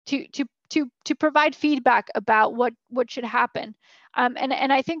to provide feedback about what should happen.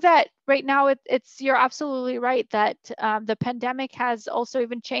 And I think that right now you're absolutely right that the pandemic has also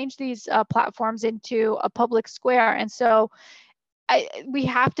even changed these platforms into a public square. And so we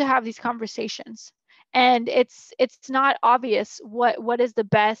have to have these conversations. And it's not obvious what is the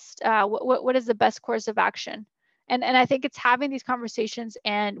best what is the best course of action. And I think it's having these conversations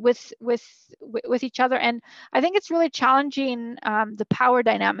and with each other. And I think it's really challenging the power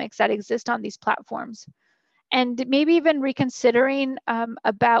dynamics that exist on these platforms, and maybe even reconsidering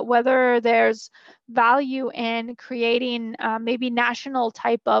about whether there's value in creating maybe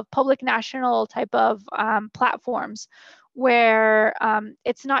public national type of platforms where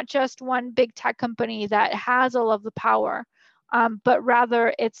it's not just one big tech company that has all of the power, but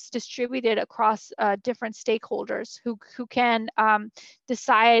rather it's distributed across different stakeholders who can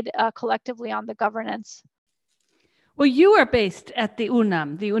decide collectively on the governance. Well, you are based at the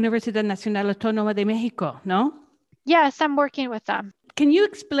UNAM, the Universidad Nacional Autónoma de México, no? Yes, I'm working with them. Can you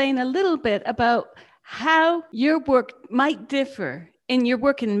explain a little bit about how your work might differ in your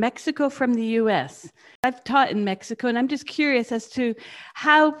work in Mexico from the US? I've taught in Mexico, and I'm just curious as to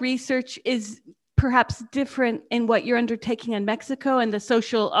how research is perhaps different in what you're undertaking in Mexico and the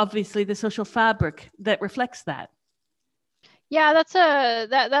social fabric that reflects that. Yeah,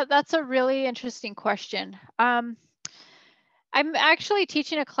 that's a really interesting question. I'm actually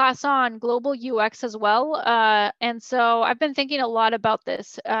teaching a class on global UX as well, and so I've been thinking a lot about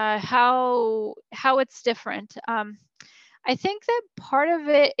this, how it's different. I think that part of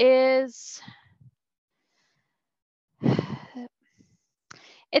it is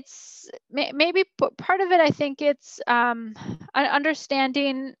it's maybe part of it. I think it's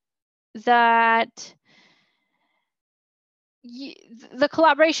understanding that the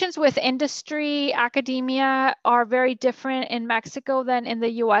collaborations with industry, academia are very different in Mexico than in the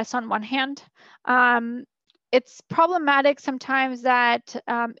US on one hand. It's problematic sometimes that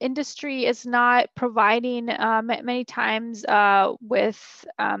industry is not providing many times with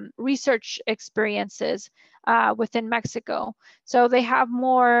research experiences within Mexico. So they have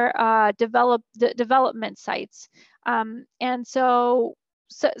more development sites. And so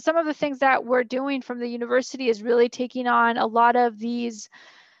some of the things that we're doing from the university is really taking on a lot of these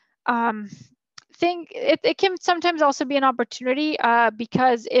it can sometimes also be an opportunity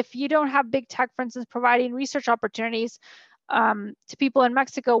because if you don't have big tech, for instance, providing research opportunities to people in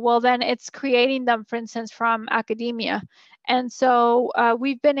Mexico, well, then it's creating them, for instance, from academia. And so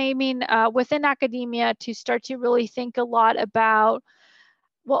we've been aiming within academia to start to really think a lot about,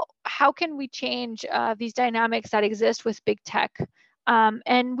 well, how can we change these dynamics that exist with big tech?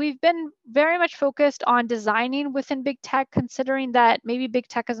 And we've been very much focused on designing within big tech, considering that maybe big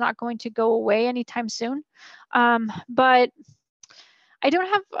tech is not going to go away anytime soon. But I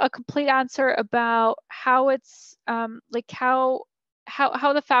don't have a complete answer about how it's how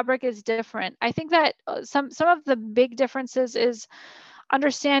the fabric is different. I think that some of the big differences is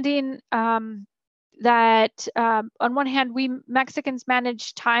understanding that on one hand, we Mexicans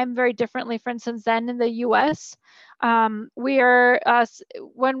manage time very differently, for instance, than in the US. We are,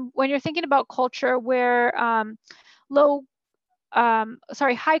 when you're thinking about culture, we're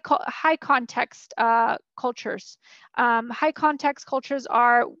high context cultures. High context cultures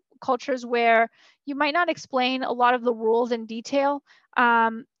are cultures where you might not explain a lot of the rules in detail,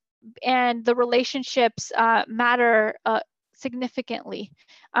 and the relationships matter significantly.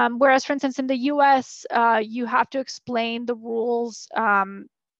 Whereas, for instance, in the US, you have to explain the rules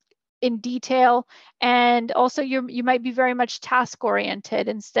in detail, and also you might be very much task oriented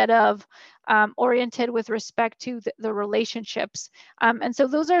instead of oriented with respect to the relationships. And so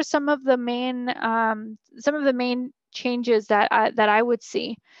those are some of the main changes that I would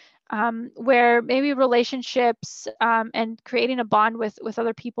see, where maybe relationships and creating a bond with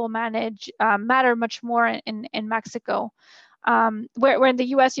other people matter much more in Mexico, where in the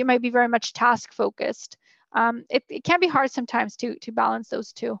US you might be very much task focused. It can be hard sometimes to balance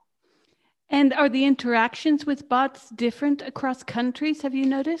those two. And are the interactions with bots different across countries, have you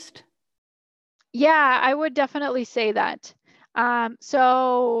noticed? Yeah, I would definitely say that. For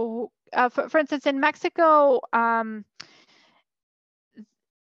instance, in Mexico,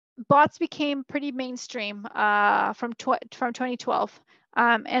 bots became pretty mainstream from 2012.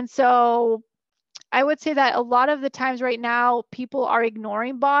 And so I would say that a lot of the times right now, people are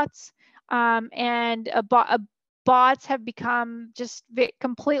ignoring bots, and bots have become just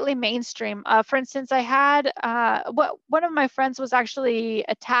completely mainstream. For instance, I had one of my friends was actually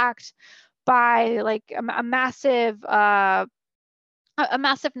attacked by like a massive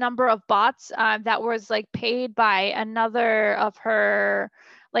number of bots that was like paid by another of her,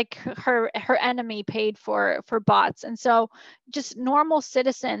 like her enemy paid for bots. And so just normal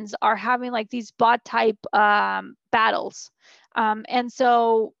citizens are having like these bot type battles, and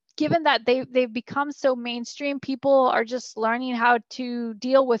so given that they've become so mainstream, people are just learning how to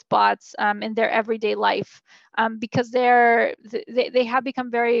deal with bots in their everyday life, because they have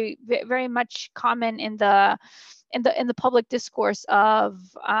become very very much common in the public discourse of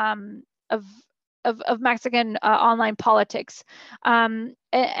Mexican online politics. And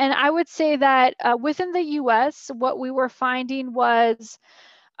I would say that within the US, what we were finding was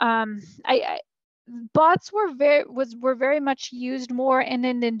bots were very much used more in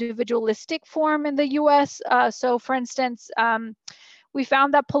an individualistic form in the US. So for instance, we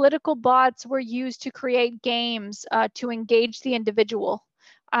found that political bots were used to create games to engage the individual.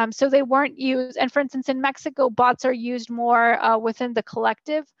 So they weren't used, and for instance, in Mexico, bots are used more within the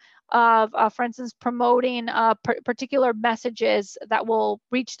collective of, for instance, promoting particular messages that will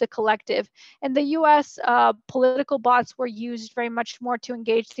reach the collective. In the US, political bots were used very much more to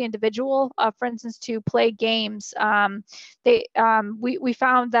engage the individual, for instance, to play games. We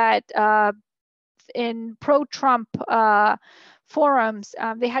found that in pro-Trump forums,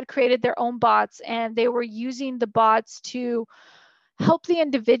 they had created their own bots, and they were using the bots to help the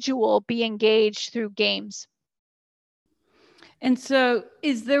individual be engaged through games. And so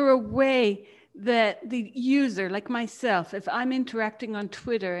is there a way that the user, like myself, if I'm interacting on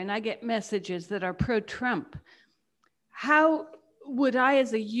Twitter and I get messages that are pro-Trump, how would I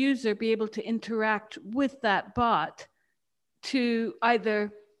as a user be able to interact with that bot to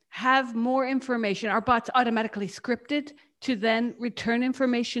either have more information? Are bots automatically scripted to then return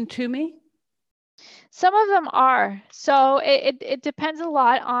information to me? Some of them are. So it depends a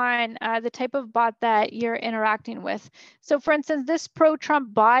lot on the type of bot that you're interacting with. So for instance, this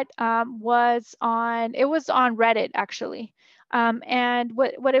pro-Trump bot was on Reddit actually. And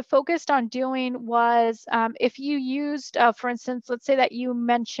what it focused on doing was if you used, for instance, let's say that you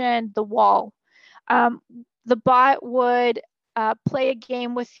mentioned the wall, the bot would play a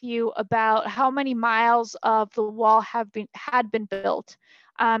game with you about how many miles of the wall had been built.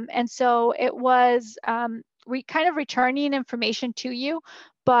 And so it was kind of returning information to you,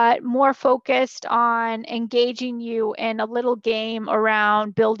 but more focused on engaging you in a little game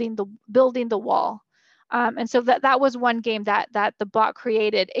around building the wall. And so that was one game that the bot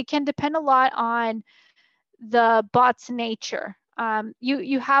created. It can depend a lot on the bot's nature.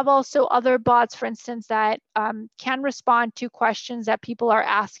 You have also other bots, for instance, that can respond to questions that people are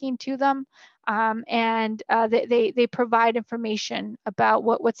asking to them, and they provide information about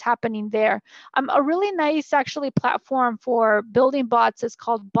what's happening there. A really nice, actually, platform for building bots is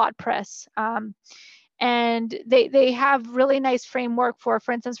called BotPress. And they have really nice framework for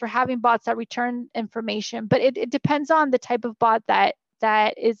instance, for having bots that return information, but it depends on the type of bot that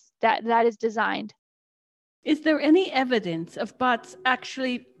is designed. Is there any evidence of bots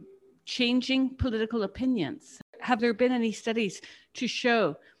actually changing political opinions? Have there been any studies to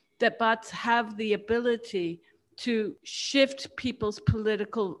show that bots have the ability to shift people's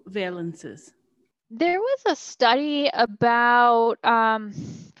political valences? There was a study about,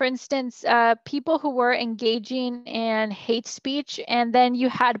 for instance, people who were engaging in hate speech, and then you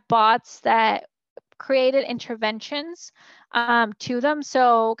had bots that created interventions to them,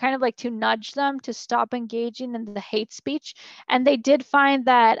 so kind of like to nudge them to stop engaging in the hate speech. And they did find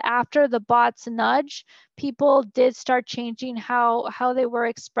that after the bots nudge, people did start changing how they were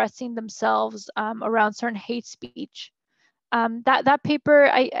expressing themselves around certain hate speech. That paper,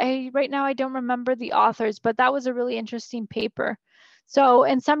 I right now I don't remember the authors, but that was a really interesting paper. So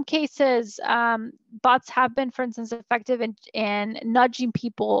in some cases, bots have been, for instance, effective in nudging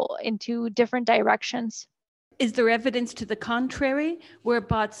people into different directions. Is there evidence to the contrary, where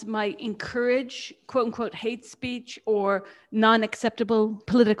bots might encourage quote unquote hate speech or non-acceptable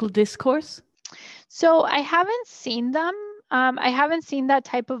political discourse? So I haven't seen them. I haven't seen that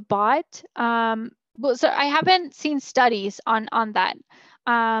type of bot. So I haven't seen studies on that.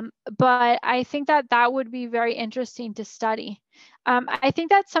 But I think that would be very interesting to study. I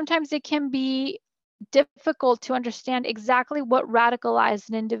think that sometimes it can be difficult to understand exactly what radicalized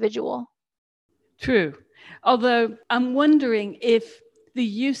an individual. True. Although I'm wondering if the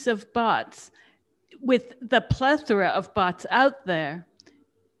use of bots, with the plethora of bots out there,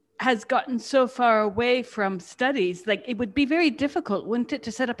 has gotten so far away from studies. Like, it would be very difficult, wouldn't it,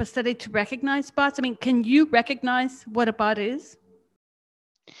 to set up a study to recognize bots? I mean, can you recognize what a bot is?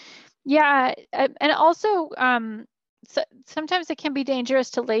 Yeah, and also so sometimes it can be dangerous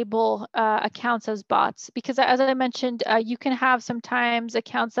to label accounts as bots because, as I mentioned, you can have sometimes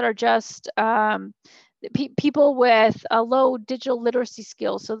accounts that are just people with a low digital literacy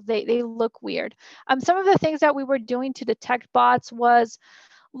skills, so they look weird. Some of the things that we were doing to detect bots was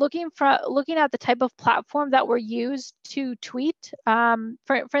looking at the type of platform that were used to tweet.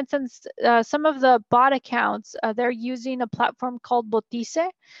 For instance, some of the bot accounts, they're using a platform called Botice.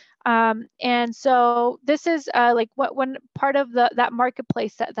 And so this is like one part of that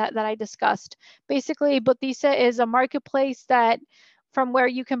marketplace that I discussed. Basically, Botice is a marketplace that from where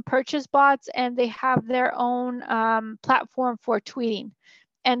you can purchase bots, and they have their own platform for tweeting.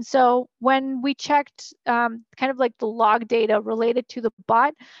 And so when we checked kind of like the log data related to the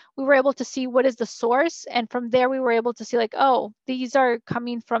bot, we were able to see what is the source. And from there, we were able to see like, oh, these are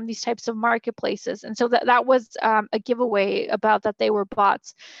coming from these types of marketplaces. And so that was a giveaway about that they were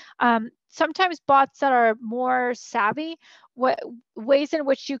bots. Sometimes bots that are more savvy, ways in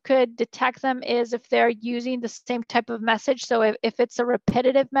which you could detect them is if they're using the same type of message. So if it's a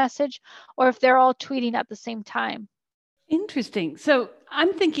repetitive message, or if they're all tweeting at the same time. Interesting. So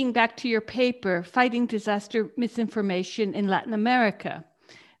I'm thinking back to your paper, Fighting Disaster Misinformation in Latin America,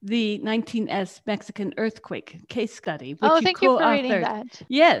 the 19S Mexican earthquake case study, which you thank you for reading co-authored. that.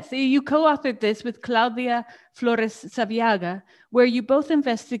 Yes, you co-authored this with Claudia Flores Saviaga, where you both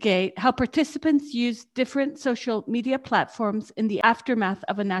investigate how participants use different social media platforms in the aftermath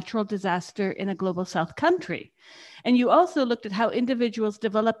of a natural disaster in a global south country. And you also looked at how individuals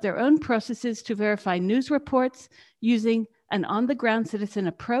develop their own processes to verify news reports using an on-the-ground citizen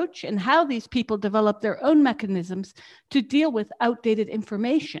approach, and how these people develop their own mechanisms to deal with outdated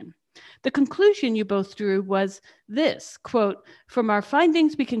information. The conclusion you both drew was this, quote, "From our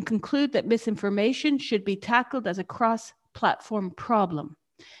findings, we can conclude that misinformation should be tackled as a cross-platform problem."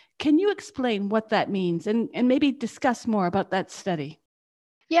 Can you explain what that means and maybe discuss more about that study?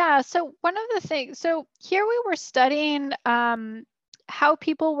 Yeah, so one of the things, so here we were studying how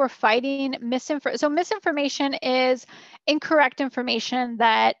people were fighting misinformation. So misinformation is incorrect information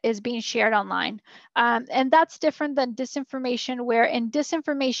that is being shared online. And that's different than disinformation, where in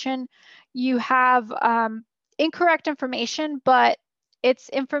disinformation, you have incorrect information, but it's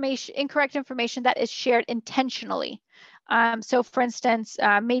incorrect information that is shared intentionally. So for instance,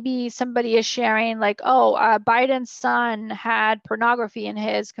 maybe somebody is sharing like, oh, Biden's son had pornography in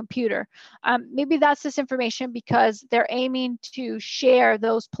his computer. Maybe that's disinformation because they're aiming to share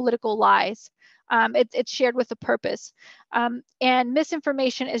those political lies. It's shared with a purpose. And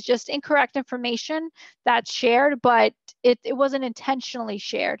misinformation is just incorrect information that's shared, but it wasn't intentionally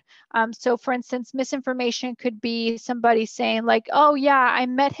shared. So for instance, misinformation could be somebody saying like, oh yeah, I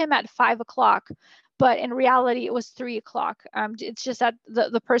met him at 5 o'clock. But in reality, it was 3 o'clock. It's just that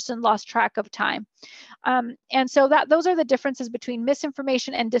the person lost track of time. And so those are the differences between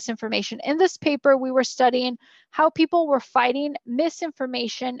misinformation and disinformation. In this paper, we were studying how people were fighting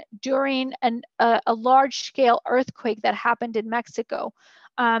misinformation during a large-scale earthquake that happened in Mexico.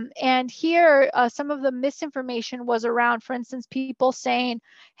 And here, some of the misinformation was around, for instance, people saying,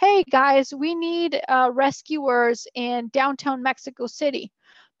 hey guys, we need rescuers in downtown Mexico City.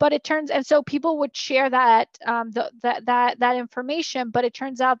 But it turns, and so people would share that that information, but it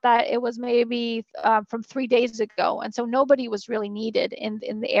turns out that it was maybe from 3 days ago, and so nobody was really needed in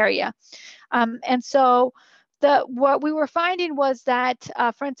the area. And so what we were finding was that,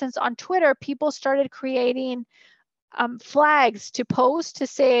 for instance, on Twitter, people started creating flags to post to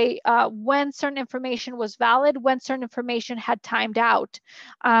say when certain information was valid, when certain information had timed out.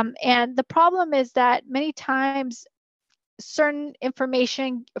 And the problem is that many times certain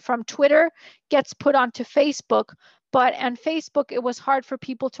information from Twitter gets put onto Facebook, But on Facebook, it was hard for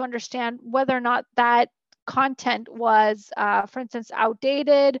people to understand whether or not that content was, for instance,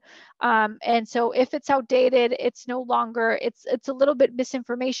 outdated. And so if it's outdated, it's no longer, it's a little bit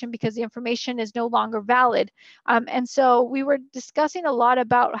misinformation because the information is no longer valid. And so we were discussing a lot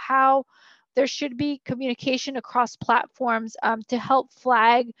about how there should be communication across platforms to help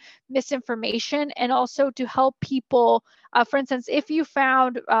flag misinformation and also to help people. For instance, if you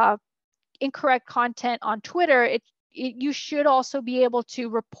found incorrect content on Twitter, you should also be able to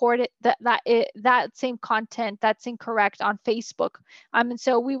report it that same content that's incorrect on Facebook. And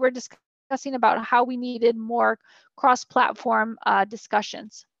so we were discussing about how we needed more cross-platform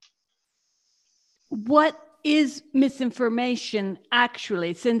discussions. What is misinformation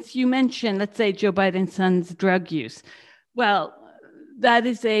actually? Since you mentioned, let's say, Joe Biden's son's drug use. Well, that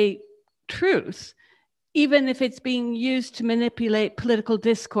is a truth, even if it's being used to manipulate political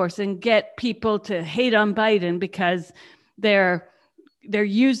discourse and get people to hate on Biden because they're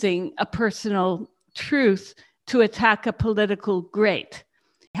using a personal truth to attack a political great.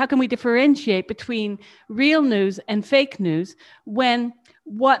 How can we differentiate between real news and fake news when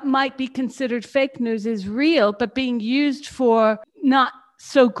what might be considered fake news is real, but being used for not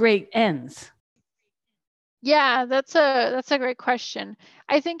so great ends? Yeah, that's a great question.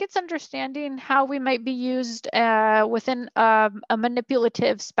 I think it's understanding how we might be used within a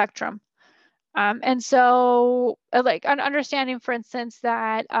manipulative spectrum. And so like understanding, for instance,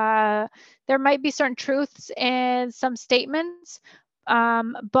 that there might be certain truths in some statements,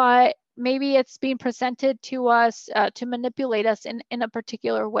 but maybe it's being presented to us to manipulate us in a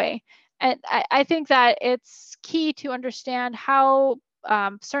particular way. And I think that it's key to understand how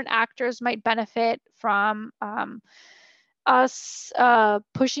certain actors might benefit from us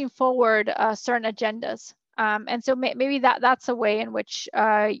pushing forward certain agendas. And so maybe that's a way in which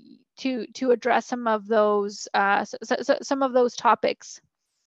to address some of those topics.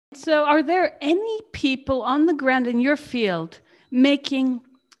 So are there any people on the ground in your field making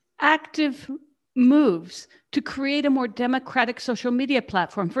active moves to create a more democratic social media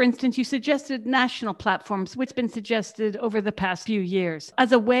platform? For instance, you suggested national platforms, which have been suggested over the past few years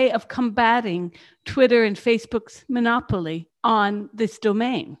as a way of combating Twitter and Facebook's monopoly on this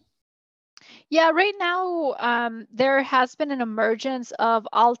domain. Yeah, right now there has been an emergence of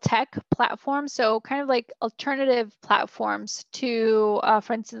alt-tech platforms, so kind of like alternative platforms to,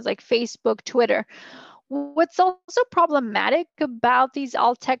 for instance, like Facebook, Twitter. What's also problematic about these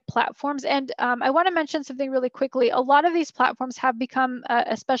alt-tech platforms, and I want to mention something really quickly, a lot of these platforms have become,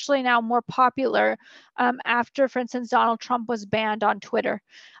 especially now, more popular after, for instance, Donald Trump was banned on Twitter.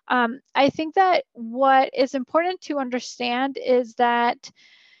 I think that what is important to understand is that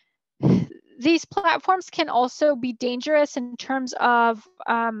these platforms can also be dangerous in terms of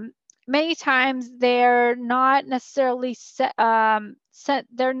many times they're not necessarily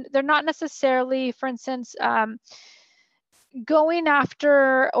they're not necessarily, for instance, going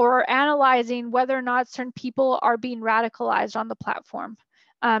after or analyzing whether or not certain people are being radicalized on the platform.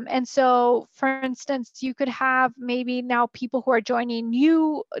 And so, for instance, you could have maybe now people who are joining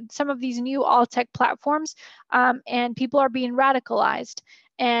some of these new alt-tech platforms, and people are being radicalized.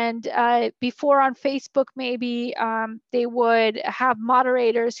 And before on Facebook, maybe they would have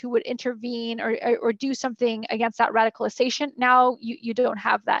moderators who would intervene or do something against that radicalization. Now you don't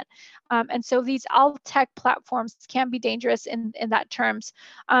have that. And so these alt-tech platforms can be dangerous in that terms.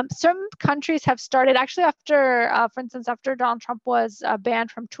 Some countries have started, actually after, for instance, after Donald Trump was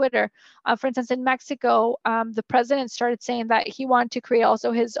banned from Twitter, for instance, in Mexico, the president started saying that he wanted to create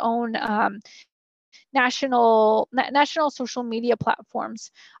also his own national social media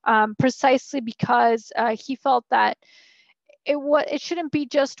platforms, precisely because he felt that it shouldn't be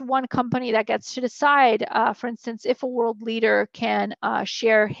just one company that gets to decide, for instance, if a world leader can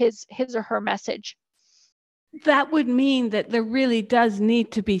share his or her message. That would mean that there really does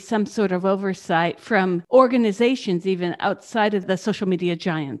need to be some sort of oversight from organizations, even outside of the social media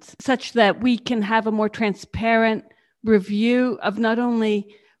giants, such that we can have a more transparent review of not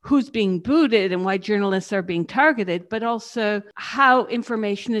only who's being booted and why journalists are being targeted, but also how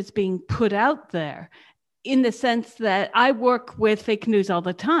information is being put out there. In the sense that I work with fake news all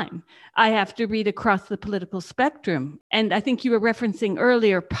the time. I have to read across the political spectrum. And I think you were referencing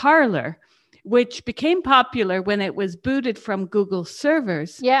earlier Parler, which became popular when it was booted from Google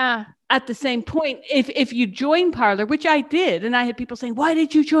servers. Yeah. At the same point, if you join Parler, which I did, and I had people saying, why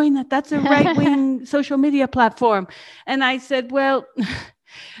did you join that? That's a right-wing social media platform. And I said, well,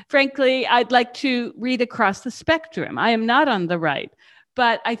 frankly, I'd like to read across the spectrum. I am not on the right,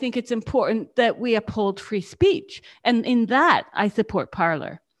 but I think it's important that we uphold free speech. And in that, I support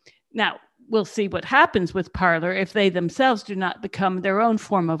Parler. Now, we'll see what happens with Parler if they themselves do not become their own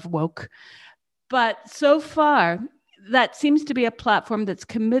form of woke. But so far, that seems to be a platform that's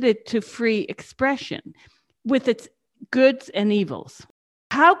committed to free expression with its goods and evils.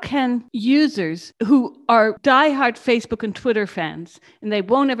 How can users who are diehard Facebook and Twitter fans, and they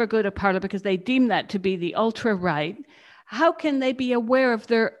won't ever go to Parler because they deem that to be the ultra-right, how can they be aware of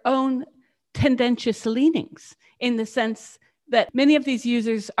their own tendentious leanings, in the sense that many of these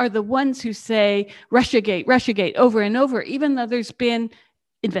users are the ones who say Russiagate, Russiagate over and over, even though there's been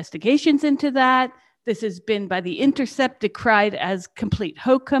investigations into that. This has been by The Intercept decried as complete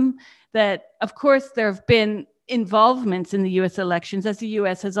hokum, that of course there have been involvements in the US elections, as the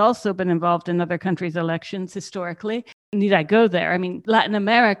US has also been involved in other countries' elections historically. Need I go there? I mean, Latin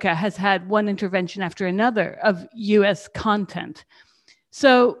America has had one intervention after another of US content.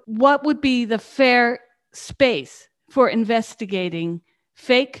 So what would be the fair space for investigating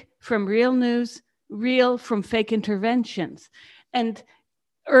fake from real news, real from fake interventions? And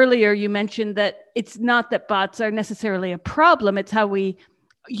earlier you mentioned that it's not that bots are necessarily a problem, it's how we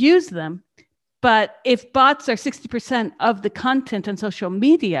use them. But if bots are 60% of the content on social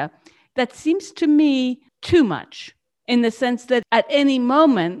media, that seems to me too much, in the sense that at any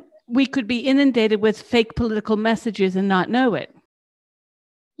moment we could be inundated with fake political messages and not know it.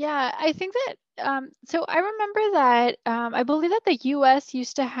 Yeah, I think that, so I remember that, I believe that the US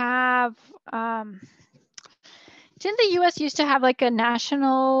used to have, didn't the US used to have like a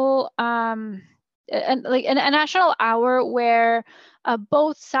national, a national hour where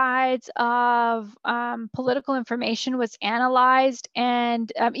both sides of political information was analyzed,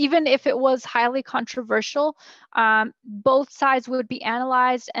 and even if it was highly controversial, both sides would be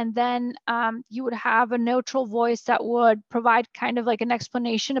analyzed, and then you would have a neutral voice that would provide kind of like an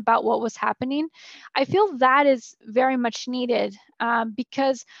explanation about what was happening. I feel that is very much needed,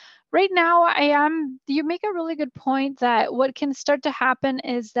 because right now you make a really good point that what can start to happen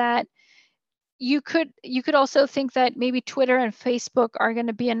is that you could also think that maybe Twitter and Facebook are going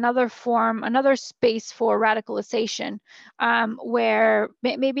to be another space for radicalization, where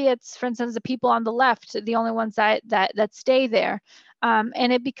maybe it's, for instance, the people on the left, the only ones that stay there,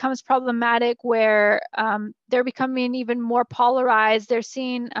 and it becomes problematic where they're becoming even more polarized. They're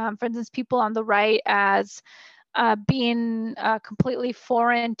seeing, for instance, people on the right as being completely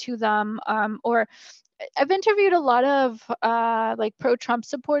foreign to them, or I've interviewed a lot of like pro-Trump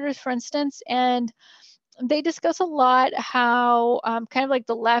supporters, for instance, and they discuss a lot how kind of like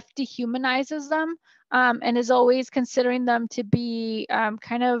the left dehumanizes them, and is always considering them to be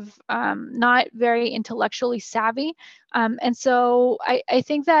kind of not very intellectually savvy. And so I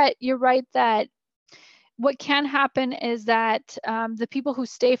think that you're right that what can happen is that the people who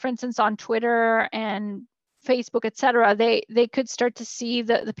stay, for instance, on Twitter and Facebook, et cetera, they could start to see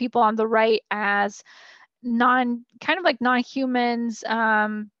the people on the right as non-humans,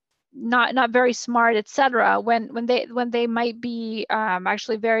 not very smart, et cetera, when they might be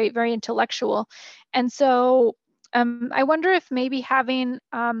actually very, very intellectual. And so I wonder if maybe having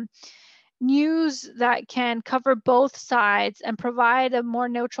news that can cover both sides and provide a more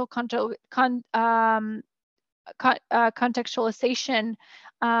neutral contextualization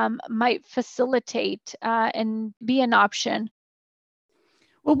might facilitate and be an option.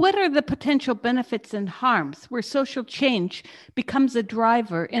 Well, what are the potential benefits and harms where social change becomes a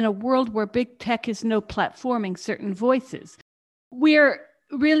driver in a world where big tech is no platforming certain voices? We're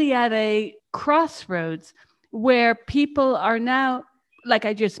really at a crossroads where people are now, like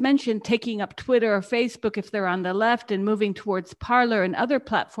I just mentioned, taking up Twitter or Facebook if they're on the left, and moving towards Parler and other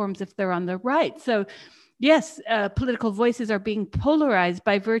platforms if they're on the right. So yes, political voices are being polarized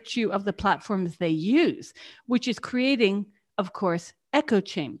by virtue of the platforms they use, which is creating, of course, echo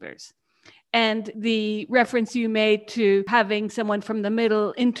chambers. And the reference you made to having someone from the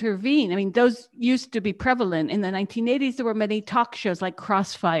middle intervene, I mean, those used to be prevalent. In the 1980s, there were many talk shows like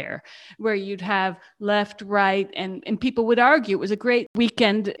Crossfire, where you'd have left, right, and people would argue. It was a great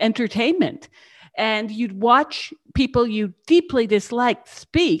weekend entertainment. And you'd watch people you deeply disliked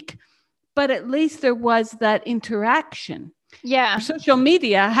speak, but at least there was that interaction. Yeah. Social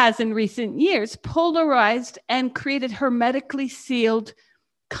media has in recent years polarized and created hermetically sealed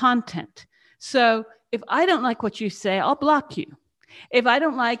content. So if I don't like what you say, I'll block you. If I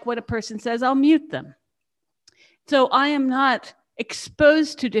don't like what a person says, I'll mute them. So I am not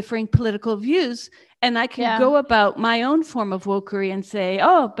exposed to differing political views, and I can go about my own form of wokery and say,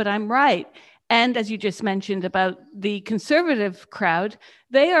 oh, but I'm right. And as you just mentioned about the conservative crowd,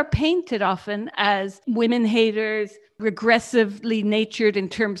 they are painted often as women haters, regressively natured in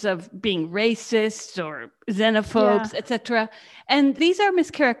terms of being racist or xenophobes, etc. And these are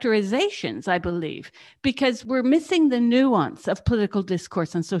mischaracterizations, I believe, because we're missing the nuance of political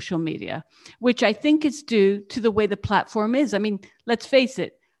discourse on social media, which I think is due to the way the platform is. I mean, let's face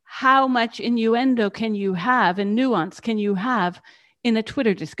it, how much innuendo can you have and nuance can you have in a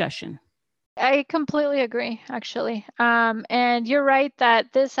Twitter discussion? I completely agree, actually. And you're right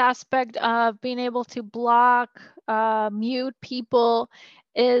that this aspect of being able to block, mute people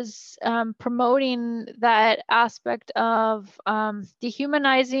is promoting that aspect of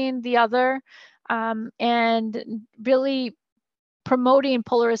dehumanizing the other, and really promoting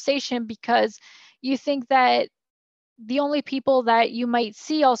polarization, because you think that the only people that you might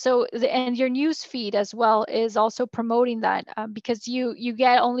see also, and your news feed as well, is also promoting that, because you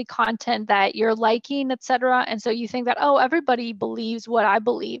get only content that you're liking, etc. And so you think that, oh, everybody believes what I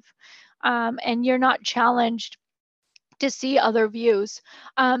believe, and you're not challenged to see other views.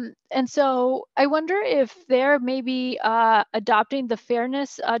 And so I wonder if they're maybe adopting the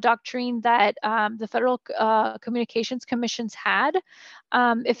fairness doctrine that the Federal Communications Commissions had,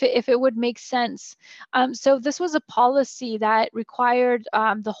 if it would make sense. So this was a policy that required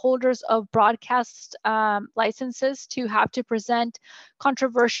the holders of broadcast licenses to have to present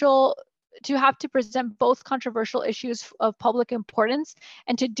both controversial issues of public importance,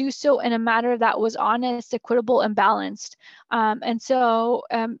 and to do so in a manner that was honest, equitable, and balanced. And so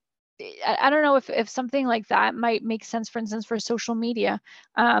I don't know if something like that might make sense, for instance, for social media,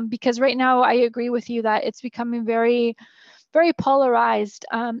 because right now I agree with you that it's becoming very, very polarized.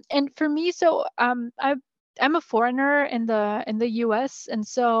 And for me, so I'm a foreigner in the U.S., and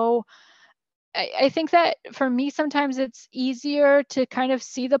so I think that for me, sometimes it's easier to kind of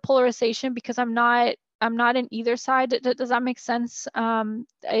see the polarization because I'm not in either side. Does that make sense? And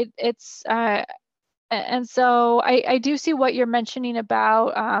so I do see what you're mentioning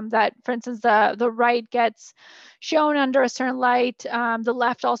about that. For instance, the right gets shown under a certain light, the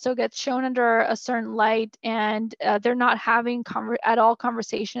left also gets shown under a certain light, and they're not having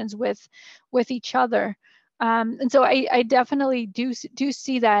conversations with each other. And so I definitely do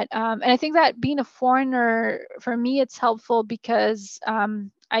see that. And I think that being a foreigner, for me, it's helpful because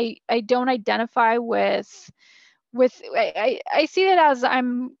I don't identify with I see it as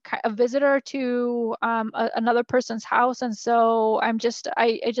I'm a visitor to another person's house, and so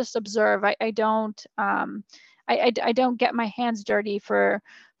I just observe. I don't I don't get my hands dirty for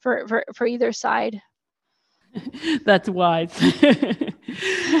either side. That's wise.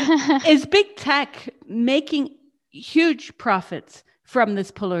 Is big tech making huge profits from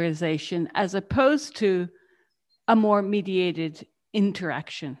this polarization as opposed to a more mediated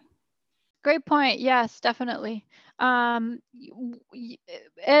interaction? Great point. Yes, definitely.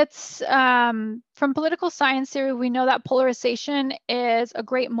 It's from political science theory, we know that polarization is a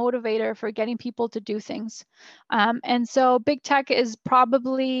great motivator for getting people to do things. And so big tech is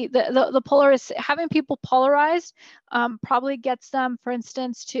probably having people polarized probably gets them, for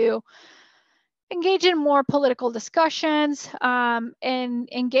instance, to engage in more political discussions, and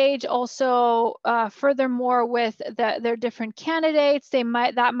engage also furthermore with their different candidates.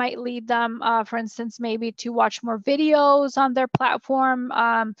 That might lead them, for instance, maybe to watch more videos on their platform,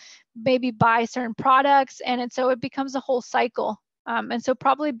 maybe buy certain products, and so it becomes a whole cycle. And so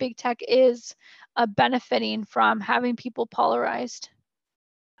probably big tech is benefiting from having people polarized.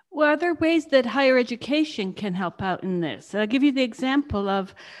 Well, are there ways that higher education can help out in this? I'll give you the example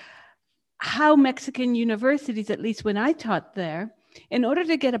of how Mexican universities, at least when I taught there, in order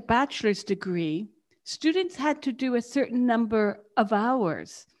to get a bachelor's degree, students had to do a certain number of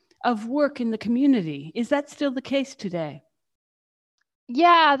hours of work in the community. Is that still the case today?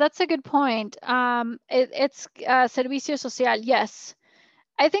 Yeah, that's a good point. It's servicio social. Yes,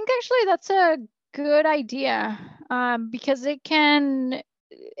 I think actually that's a good idea, because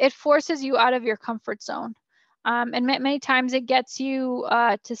it forces you out of your comfort zone. And many times it gets you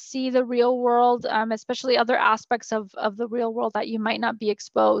to see the real world, especially other aspects of the real world that you might not be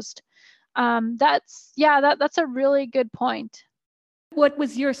exposed. That's a really good point. What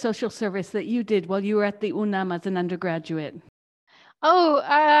was your social service that you did while you were at the UNAM as an undergraduate? Oh,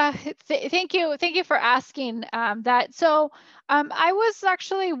 thank you. Thank you for asking that. So I was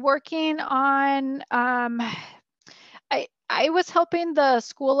actually working on, I was helping the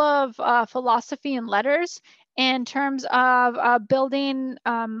School of Philosophy and Letters in terms of building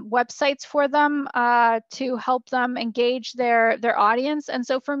websites for them to help them engage their audience. And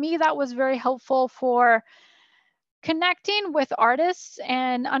so for me, that was very helpful for connecting with artists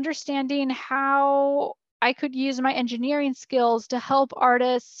and understanding how I could use my engineering skills to help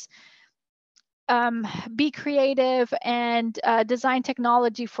artists be creative and design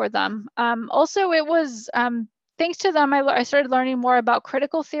technology for them. Also, it was thanks to them, I started learning more about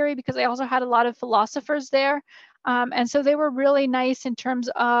critical theory because I also had a lot of philosophers there. And so they were really nice in terms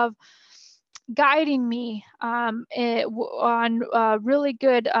of guiding me on really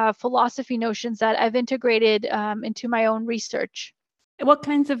good philosophy notions that I've integrated into my own research. What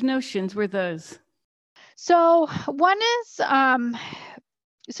kinds of notions were those? So one is,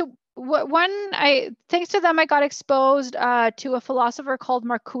 thanks to them, I got exposed to a philosopher called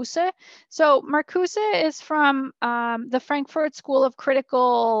Marcuse. So Marcuse is from the Frankfurt School of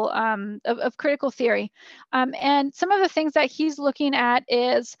Critical Critical Theory, and some of the things that he's looking at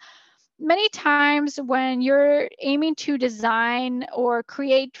is many times when you're aiming to design or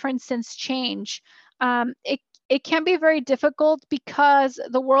create, for instance, change, it can be very difficult because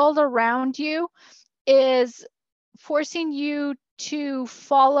the world around you is forcing you to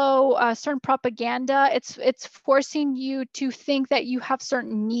follow certain propaganda. It's forcing you to think that you have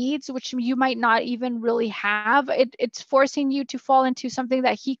certain needs, which you might not even really have. It's forcing you to fall into something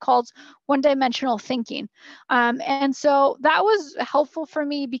that he calls one-dimensional thinking. And so that was helpful for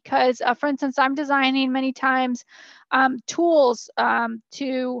me because, for instance, I'm designing many times tools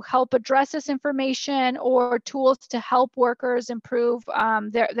to help address this information or tools to help workers improve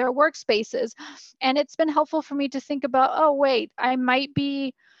their workspaces. And it's been helpful for me to think about, oh, wait, I might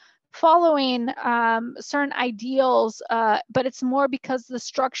be following certain ideals, but it's more because the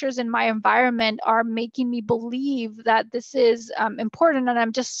structures in my environment are making me believe that this is important and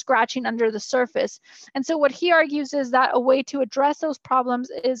I'm just scratching under the surface. And so what he argues is that a way to address those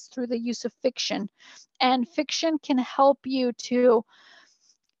problems is through the use of fiction. And fiction can help you to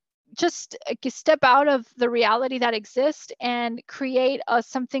just step out of the reality that exists and create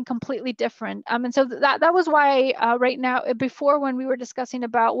something completely different. And so that was why right now, before when we were discussing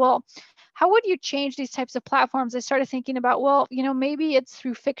about, well, how would you change these types of platforms? I started thinking about, well, maybe it's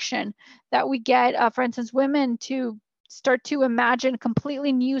through fiction that we get, for instance, women to start to imagine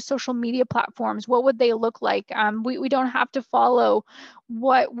completely new social media platforms. What would they look like? We don't have to follow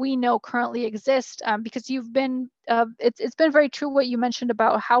what we know currently exists because you've been, it's been very true what you mentioned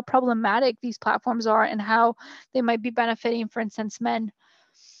about how problematic these platforms are and how they might be benefiting, for instance, men.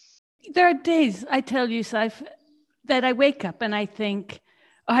 There are days, I tell you, Saif, that I wake up and I think,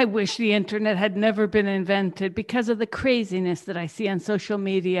 I wish the internet had never been invented because of the craziness that I see on social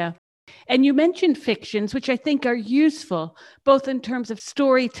media. And you mentioned fictions, which I think are useful, both in terms of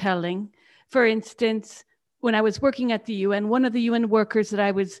storytelling. For instance, when I was working at the UN, one of the UN workers that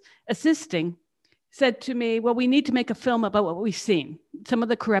I was assisting said to me, well, we need to make a film about what we've seen, some of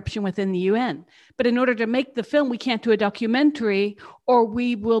the corruption within the UN. But in order to make the film, we can't do a documentary or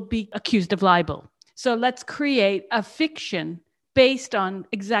we will be accused of libel. So let's create a fiction based on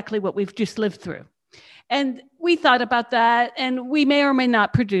exactly what we've just lived through. And we thought about that, and we may or may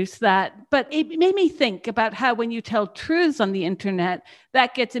not produce that. But it made me think about how when you tell truths on the internet,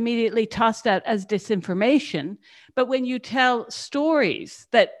 that gets immediately tossed out as disinformation. But when you tell stories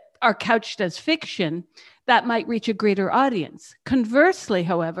that are couched as fiction, that might reach a greater audience. Conversely,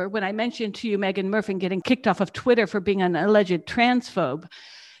 however, when I mentioned to you Meghan Murphy getting kicked off of Twitter for being an alleged transphobe,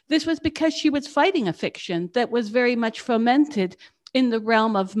 this was because she was fighting a fiction that was very much fomented in the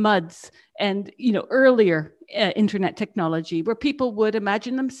realm of MUDs and earlier internet technology, where people would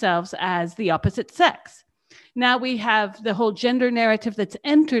imagine themselves as the opposite sex. Now we have the whole gender narrative that's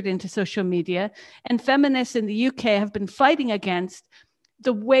entered into social media, and feminists in the UK have been fighting against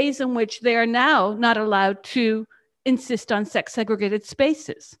the ways in which they are now not allowed to insist on sex segregated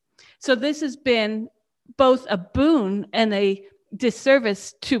spaces. So this has been both a boon and a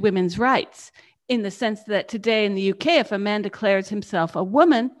disservice to women's rights, in the sense that today in the UK, if a man declares himself a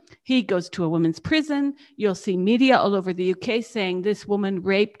woman, he goes to a women's prison. You'll see media all over the UK saying this woman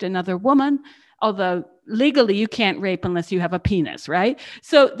raped another woman, although legally you can't rape unless you have a penis, right?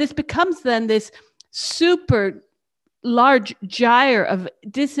 So this becomes then this super large gyre of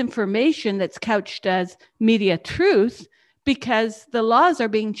disinformation that's couched as media truth, because the laws are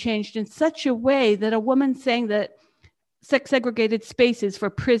being changed in such a way that a woman saying that sex segregated spaces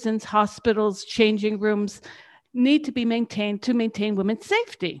for prisons, hospitals, changing rooms need to be maintained to maintain women's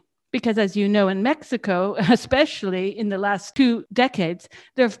safety. Because as you know, in Mexico, especially in the last 2 decades,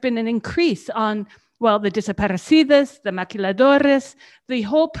 there have been an increase on, well, the desaparecidas, the maquiladores, the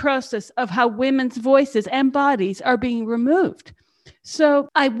whole process of how women's voices and bodies are being removed. So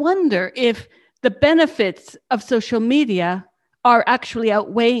I wonder if the benefits of social media are actually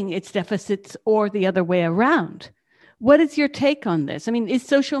outweighing its deficits or the other way around. What is your take on this? I mean, is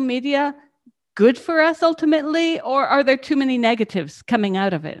social media good for us ultimately, or are there too many negatives coming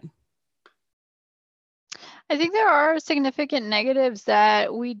out of it? I think there are significant negatives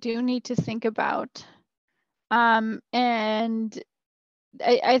that we do need to think about. And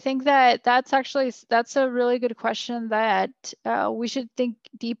I think that's a really good question that we should think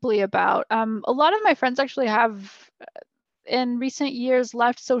deeply about. A lot of my friends actually have in recent years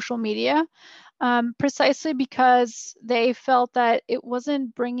left social media precisely because they felt that it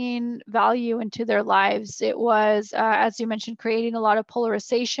wasn't bringing value into their lives. It was, as you mentioned, creating a lot of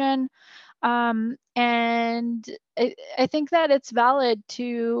polarization. And I think that it's valid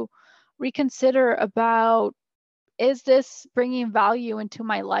to reconsider about, is this bringing value into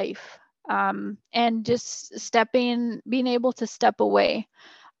my life? And just being able to step away.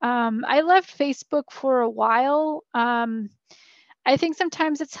 I left Facebook for a while. I think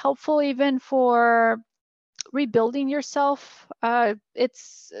sometimes it's helpful even for rebuilding yourself.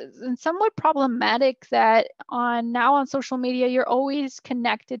 It's somewhat problematic that on social media, you're always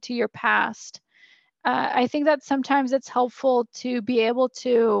connected to your past. I think that sometimes it's helpful to be able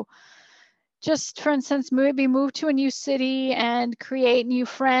to just, for instance, maybe move to a new city and create new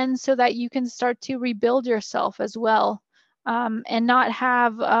friends so that you can start to rebuild yourself as well, and not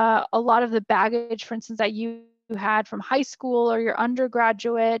have a lot of the baggage, for instance, that you had from high school or your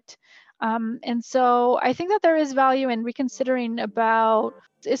undergraduate. And so I think that there is value in reconsidering about,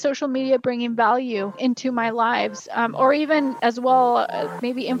 is social media bringing value into my lives, or even as well,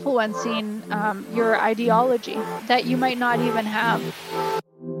 maybe influencing your ideology that you might not even have.